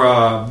for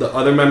the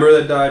other member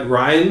that died,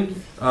 Ryan?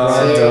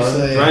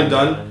 Seriously. Ryan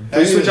Dunn. Can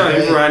we switch out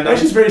him for Ryan Dunn?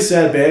 Actually, it's very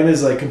sad. Bam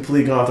is like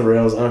completely gone off the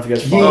rails. I don't know if you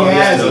guys follow. Oh, He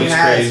yeah, has, no, he he's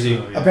has. crazy.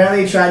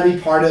 Apparently, he tried to be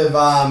part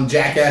of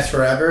Jackass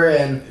Forever,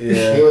 and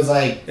Yeah. he was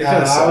like, It I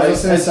don't kinda know, I was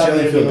sucks. listening I to something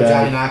genuinely feel with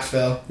bad. Johnny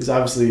Knoxville. He's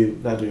obviously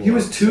not doing. He well,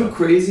 was too so.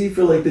 crazy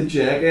for like the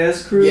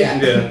Jackass crew.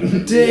 Yeah. Yeah.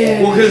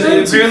 Damn. Well,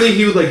 because apparently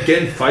he would like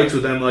get in fights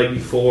with them like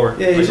before.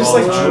 Yeah, he's just all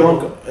like the time.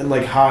 drunk and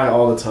like high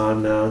all the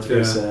time now. It's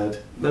very Yeah. sad.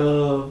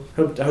 No.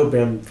 I hope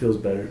Bam feels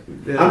better.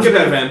 Yeah. I'm good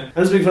at Bam.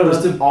 I'm just making fun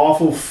of his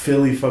awful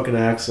Philly fucking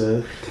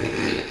accent.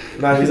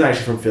 Nah, he's not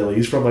actually from Philly.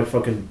 He's from like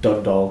fucking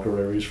Dundalk or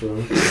whatever he's from.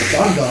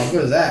 Dundalk,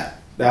 what is that?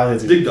 I don't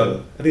think it's Dig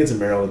Dug. I think it's in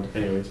Maryland.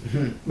 Anyways.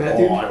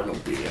 Matthew. Oh, I don't know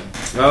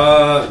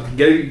Bam.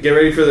 Get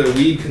ready for the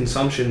weed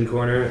consumption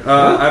corner.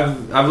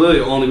 I've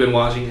literally only been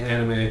watching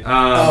anime.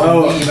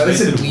 Oh, weed. I they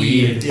said said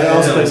weed. I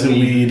also no, play some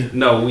weed.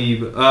 No,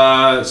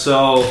 weeb.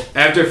 So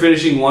after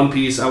finishing One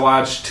Piece, I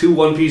watched 2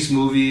 One Piece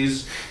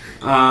movies.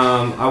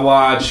 I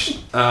watched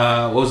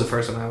what was the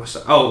first one I watched?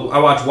 Oh, I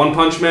watched One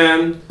Punch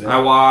Man. Yeah. I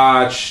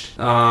watched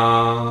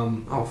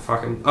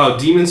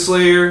Demon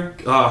Slayer,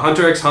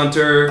 Hunter x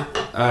Hunter.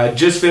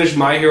 Just finished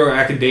My Hero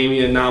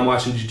Academia, and now I'm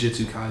watching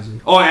Jujutsu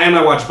Kaisen. Oh, and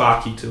I watched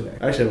Baki too.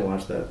 I actually haven't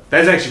watched that.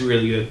 That's actually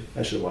really good.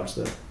 I should have watched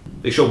that.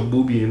 They show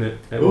booby in it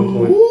at one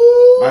point.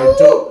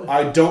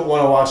 I don't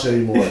want to watch it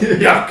anymore.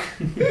 Yuck.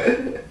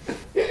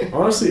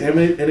 Honestly,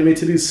 anime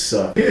titties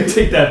suck.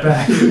 Take that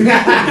back.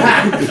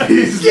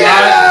 He's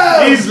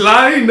lying. He's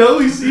lying. No,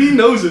 he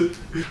knows it.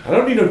 I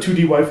don't need no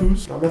 2D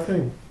waifus. Not my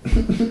thing.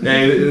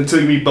 Hey,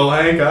 until you meet Bo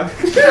Hancock.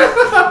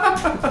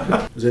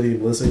 Is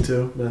anything listening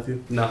to,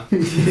 Matthew? No.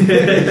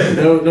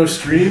 No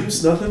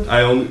streams, nothing?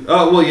 I only.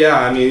 Oh well, yeah.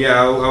 I mean,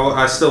 yeah.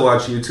 I still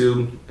watch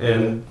YouTube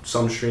and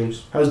some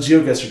streams. How's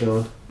GeoGuessr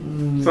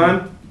going?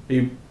 Fine.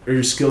 Are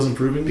your skills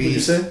improving, would you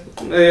Beast. say?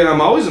 Yeah,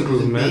 I'm always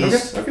improving, man.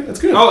 Beast. Okay, that's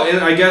good. Oh, and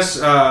I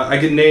guess I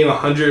could name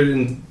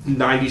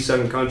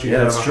 197 countries. Yeah,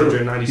 out that's of true.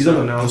 197 He's on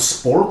the now.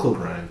 Sporkle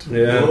grind.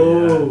 Yeah.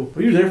 Whoa.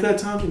 Were you there for that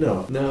time?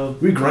 No. No.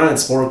 We grind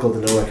Sporkle the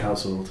No Like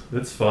household.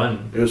 That's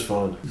fun. It was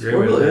fun. Great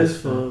way to Sporkle pass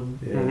is fun.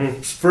 Yeah.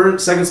 Mhm. For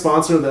second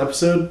sponsor of the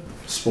episode,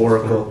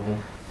 Sporkle.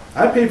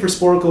 I pay for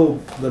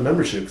Sporkle the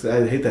membership because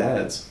I hate the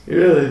ads.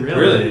 Really?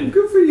 Really?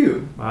 Good for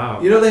you.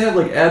 Wow. You know they have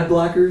like ad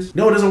blockers?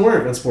 No, it doesn't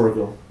work on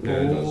Sporkle. Yeah,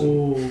 it doesn't.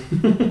 Oh.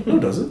 No, it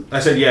doesn't. I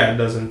said yeah, it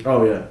doesn't.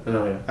 Oh yeah,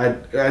 no yeah. I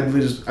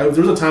literally just there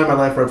was a time in my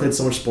life where I played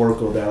so much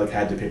Sporkle that I like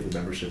had to pay for the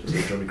membership. So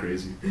it drove me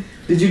crazy.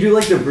 Did you do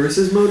like the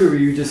versus mode or were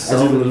you just I do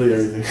selling? literally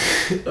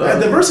everything. Oh.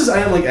 The verses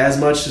I don't like as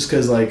much just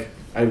because like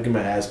I get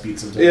my ass beat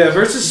sometimes. Yeah,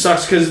 versus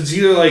sucks because it's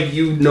either like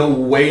you know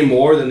way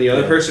more than the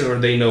other Yeah. person, or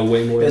they know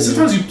way more. Yeah, than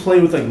sometimes you play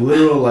with like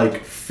literal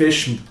like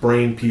fish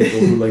brain people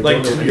who like,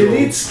 Like, don't know You people.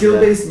 need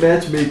skill-based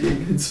matchmaking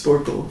in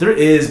Sporkle. There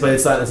is, but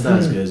it's not as good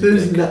as you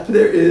There's think. not.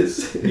 There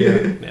is. Yeah.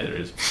 Yeah, there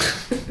is.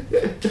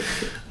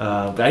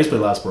 But I used to play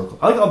a lot of Sporkle.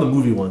 I like all the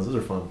movie ones; those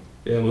are fun.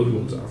 Yeah, movie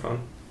ones are fun.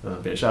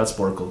 Yeah, shout out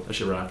Sporkle. That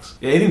shit rocks.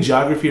 Yeah, anything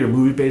geography or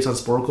movie based on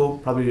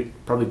Sporkle, probably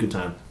a good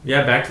time.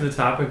 Yeah, back to the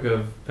topic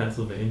of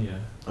Pennsylvania.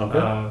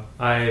 Okay.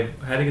 I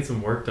had to get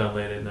some work done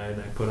late at night,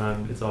 and I put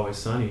on It's Always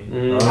Sunny.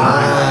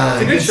 Ah,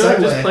 It's a good show to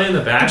just segue. play in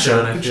the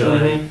background, I feel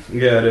like.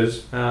 Yeah, it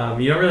is.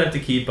 You don't really have to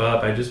keep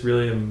up. I just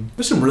really am.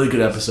 There's some really good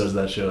episodes of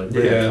that show. Like,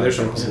 really Yeah, good there's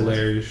some episodes.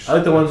 hilarious. I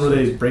like the ones where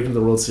they break into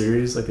the World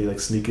Series, like they like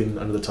sneak in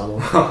under the tunnel.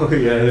 Oh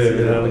yeah, That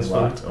yeah. one's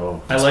locked.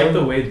 Oh, I like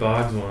the Wade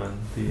Boggs one.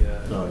 The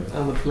Oh, yeah.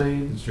 On the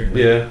plane. just drink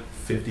like Yeah.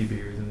 50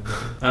 beers in a day.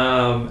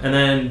 And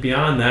then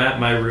beyond that,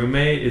 my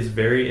roommate is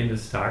very into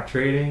stock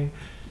trading.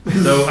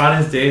 So on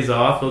his days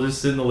off, he'll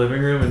just sit in the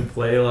living room and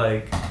play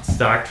like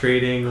stock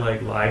trading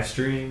like live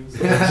streams.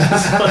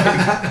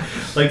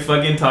 Just like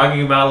fucking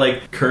talking about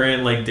like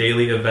current like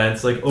daily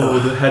events. Like, oh,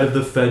 the head of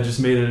the Fed just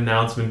made an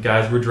announcement,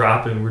 guys. We're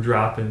dropping.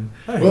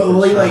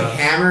 Will he like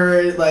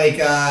hammer like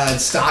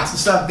stocks and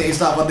stuff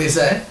based off what they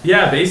say?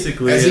 Yeah,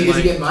 basically. Is And, he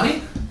like, getting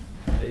money?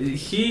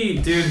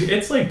 Dude,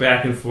 it's like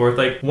back and forth.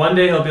 Like one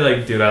day he'll be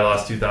like, dude, I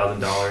lost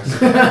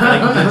 $2,000,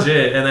 like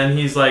legit, and then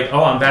he's like,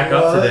 oh, I'm back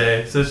up What?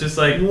 today. So it's just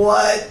like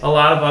What? a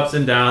lot of ups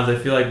and downs. I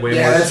feel like way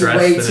Yeah, more that's stress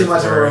way than too it's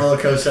much of a worth. roller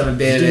coaster on a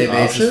day-to-day Do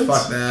basis. options?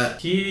 Fuck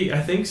that.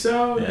 I think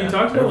so. Yeah, He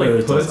talked about everybody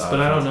like does puts, but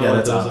I don't know Yeah, what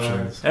that's those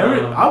options.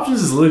 are.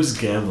 Options is literally just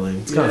gambling.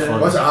 It's kind of fun.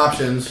 What's the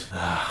options?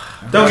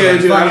 Don't get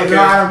into it. I Fuck don't it,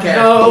 no, I care. don't care.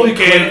 Don't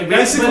care.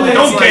 Basically,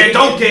 Don't it's care. like-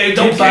 Don't care.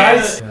 Don't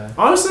care.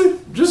 Honestly,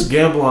 just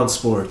gamble on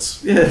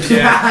sports.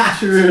 Yeah,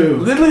 true.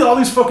 Literally, all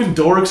these fucking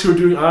dorks who are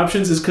doing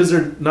options is because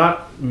they're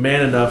not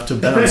man enough to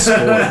bet on sports.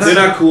 They're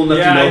not cool enough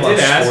Yeah, to know I about did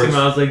ask sports. him.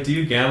 I was like, "Do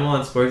you gamble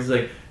on sports?" He's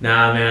like,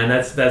 "Nah, man.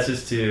 That's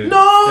just too."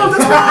 No, that's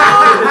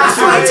wrong. That's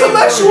for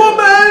intellectual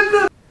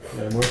men.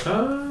 Yeah, more.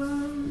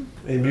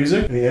 Any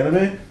music? Any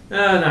anime?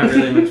 Not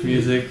really much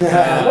music.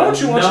 Why don't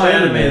you watch no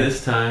anime?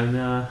 this time?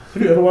 Nah.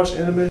 Have you ever watched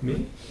anime?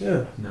 Me?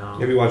 Yeah. No.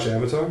 Have you watched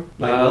Avatar?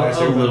 A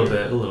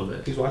little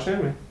bit. He's watched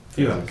anime.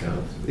 You don't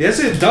count. Yes,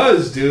 it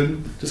does,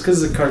 dude. Just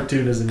because it's a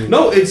cartoon doesn't mean.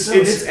 No, it's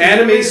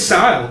anime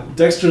style.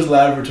 Dexter's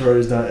Laboratory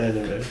is not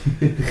anime.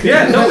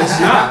 Yeah, no, it's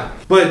not.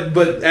 But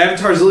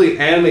Avatar is literally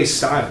anime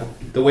style.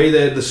 The way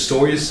that the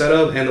story is set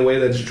up and the way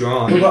that's What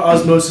drawn. about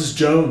Osmosis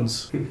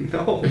Jones?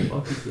 No.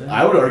 What is that?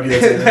 I would argue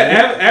that's anime.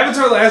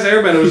 Avatar: The Last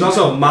Airbender was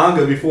also a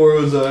manga before it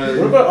was a.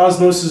 What about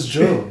Osmosis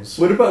Jones?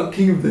 What about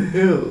King of the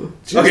Hill?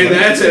 Okay,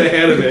 that's an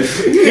anime.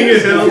 King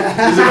of Hill is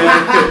an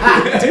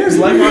anime. Do you guys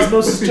like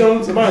Osmosis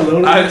Jones? Am I alone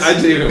in this? I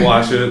didn't even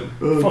watch it.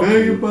 Fuck Bang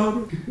you. it,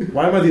 Bobby.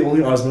 Why am I the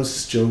only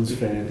Osmosis Jones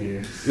fan here?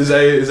 Is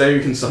that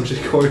your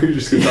consumption core? You're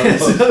just gonna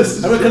talk about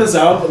I'm gonna cut this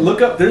out, but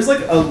look up. There's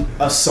like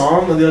a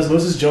song on the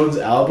Osmosis Jones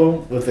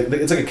album with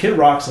it's like a Kid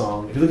Rock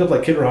song. If you look up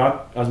like Kid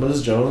Rock,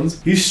 Osmosis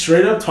Jones, he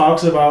straight up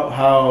talks about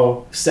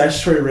how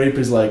statutory rape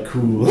is like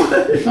cool.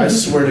 I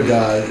swear to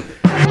God.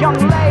 Young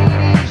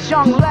ladies,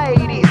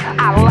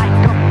 I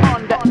like them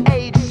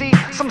underage. See,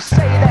 some say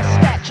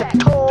that's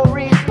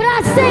statutory, but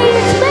I say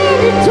it's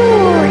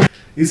mandatory.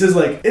 He says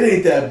like it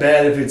ain't that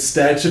bad if it's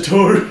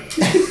statutory.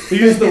 He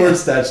used the word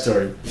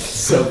statutory.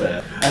 So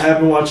bad. I have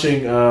been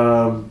watching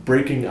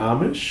Breaking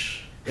Amish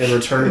and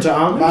Return to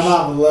Amish. My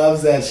mom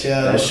loves that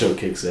show. That show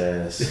kicks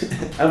ass.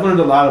 I've learned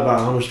a lot about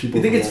Amish people.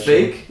 You think from it's that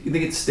fake? You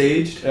think it's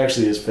staged? show. It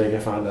actually is fake. I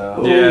found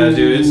out. Yeah,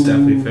 dude, it's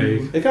definitely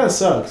fake. It kind of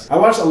sucks. I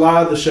watched a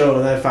lot of the show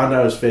and then I found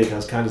out it was fake. I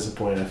was kind of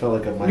disappointed. I felt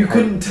like my You heart-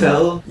 couldn't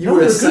tell? You No, were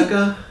a they're good.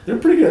 sucker? They're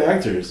pretty good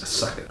actors.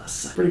 Suck it.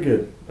 Pretty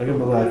good. I give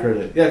them a lot of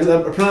credit. Yeah, because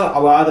apparently a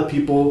lot of the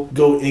people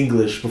go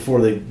English before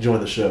they join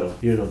the show.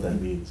 You know what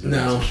that means.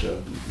 No. It's a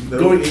show.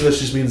 Going English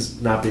just means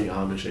not being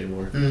Amish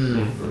anymore.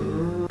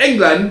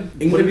 England.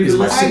 What have you is been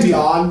my listening city.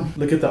 on.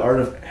 Look at the art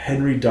of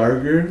Henry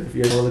Darger. If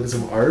you guys want to look at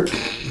some art.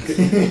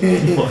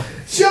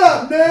 Shut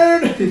up,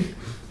 nerd!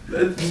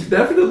 That's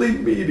definitely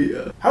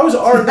media. How is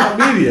art not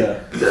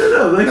media?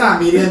 No, like,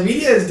 Not media.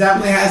 Media is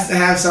definitely has to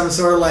have some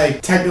sort of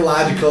like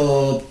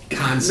technological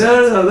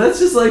concept. no, that's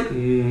just like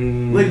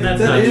That's that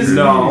not is true.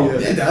 No.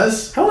 media. It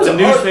does. How is The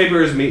art?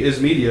 newspaper is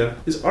media.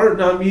 Is art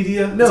not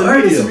media? No, it's a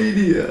art medium. is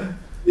media.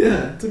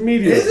 Yeah. It's a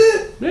medium. Is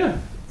it? Yeah.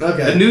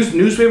 Okay. The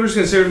newspaper is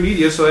considered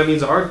media, so that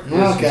means art is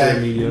Okay.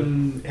 considered media.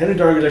 Henry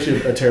Darger is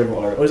actually a terrible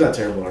artist. Oh, he's not a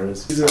terrible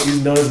artist. He's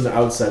known as an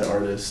outside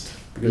artist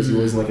because he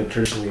wasn't like a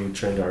traditionally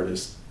trained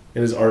artist.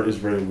 And his art is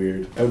really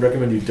weird. I would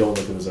recommend you don't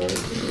look at his art.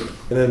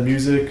 And then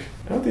music.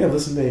 I don't think I've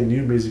listened to any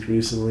new music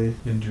recently.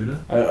 In Judah?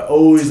 I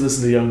always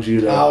listen to Young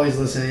Judah. I always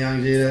listen to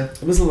Young Judah.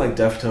 I've listened to like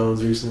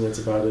Deftones recently. That's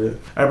about it.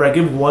 Alright, Brad,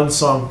 give one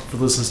song for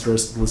listeners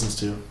to listens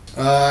to.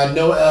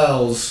 No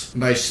L's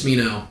by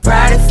Smino.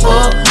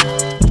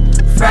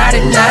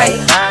 Friday night,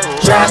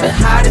 driving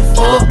hot and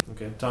full.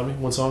 Okay, Tommy,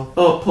 one song.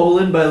 Oh,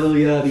 Poland by Lil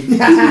Yachty.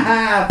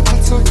 I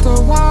took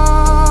the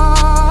walk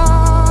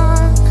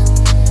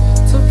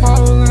to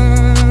Poland.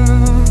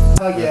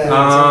 Fuck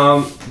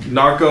yeah.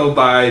 Narco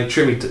by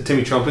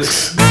Timmy Trumpet.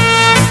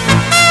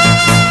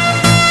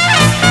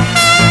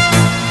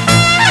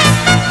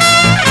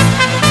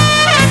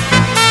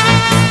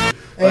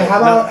 Hey, how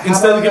about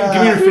Instead,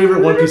 give me your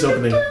favorite One Piece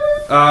opening.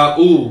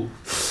 Ooh.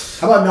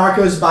 How about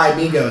Narcos by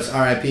Migos?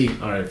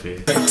 R.I.P. R.I.P.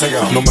 Take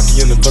off. No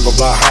monkey in the jungle,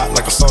 blind hot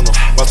like a sauna.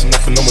 Watching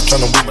nothing, no more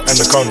trying to weave an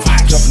anaconda.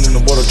 Jumping in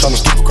the water, trying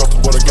to skip across the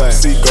water glass.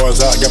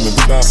 Seagulls out, got me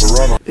rebound for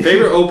runner.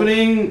 Favorite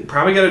opening?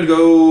 Probably gotta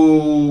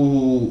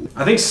go.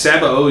 I think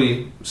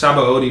Sabaody.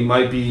 Sabaody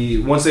might be,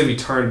 once they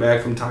return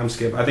back from time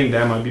skip, I think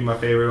that might be my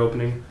favorite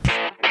opening.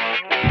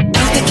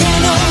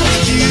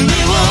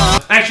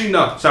 Actually,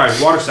 no. Sorry,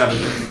 Water 7.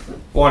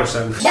 Water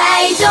 7.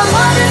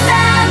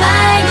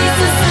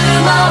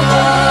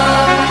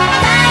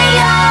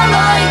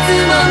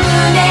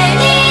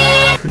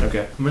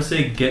 Okay, I'm gonna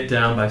say Get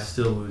Down by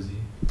Still Woozy.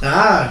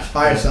 Ah,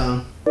 fire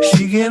song.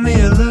 She gave me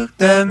a look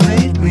that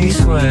made me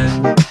sweat.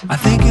 I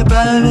think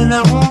about it and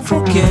I won't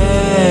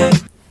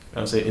forget. I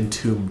would say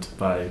Entombed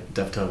by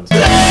Deftones.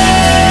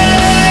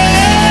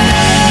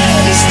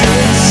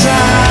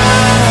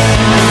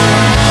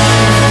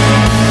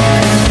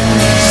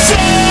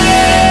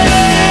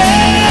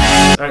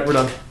 Alright, we're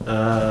done.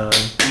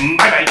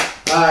 Bye-bye.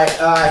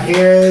 Alright,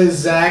 here's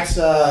Zach's,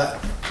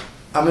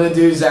 I'm gonna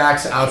do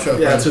Zach's outro.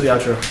 Yeah, let's do the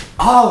outro.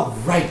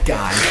 Alright,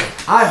 guys.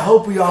 I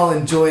hope we all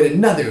enjoyed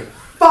another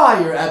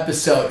fire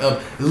episode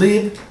of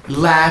Live,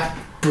 Laugh,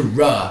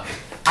 Bruh.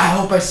 I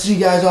hope I see you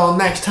guys all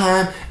next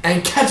time,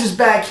 and catch us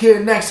back here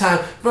next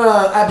time for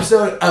an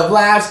episode of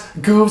Laughs,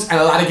 Goofs, and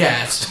a lot of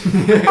gas.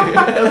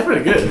 That was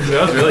pretty good.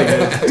 That was really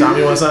good. Tom,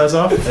 you want to sign us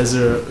off as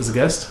a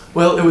guest?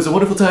 Well, it was a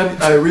wonderful time.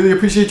 I really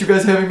appreciate you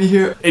guys having me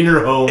here. In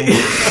your home.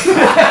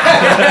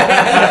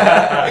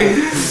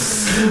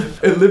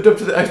 It lived up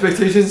to the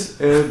expectations,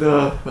 and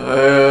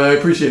I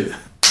appreciate it.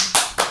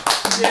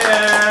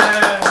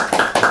 Yeah.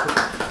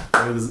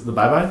 The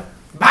bye-bye?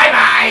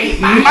 Bye-bye!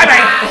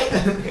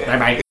 Bye-bye!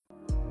 Bye-bye.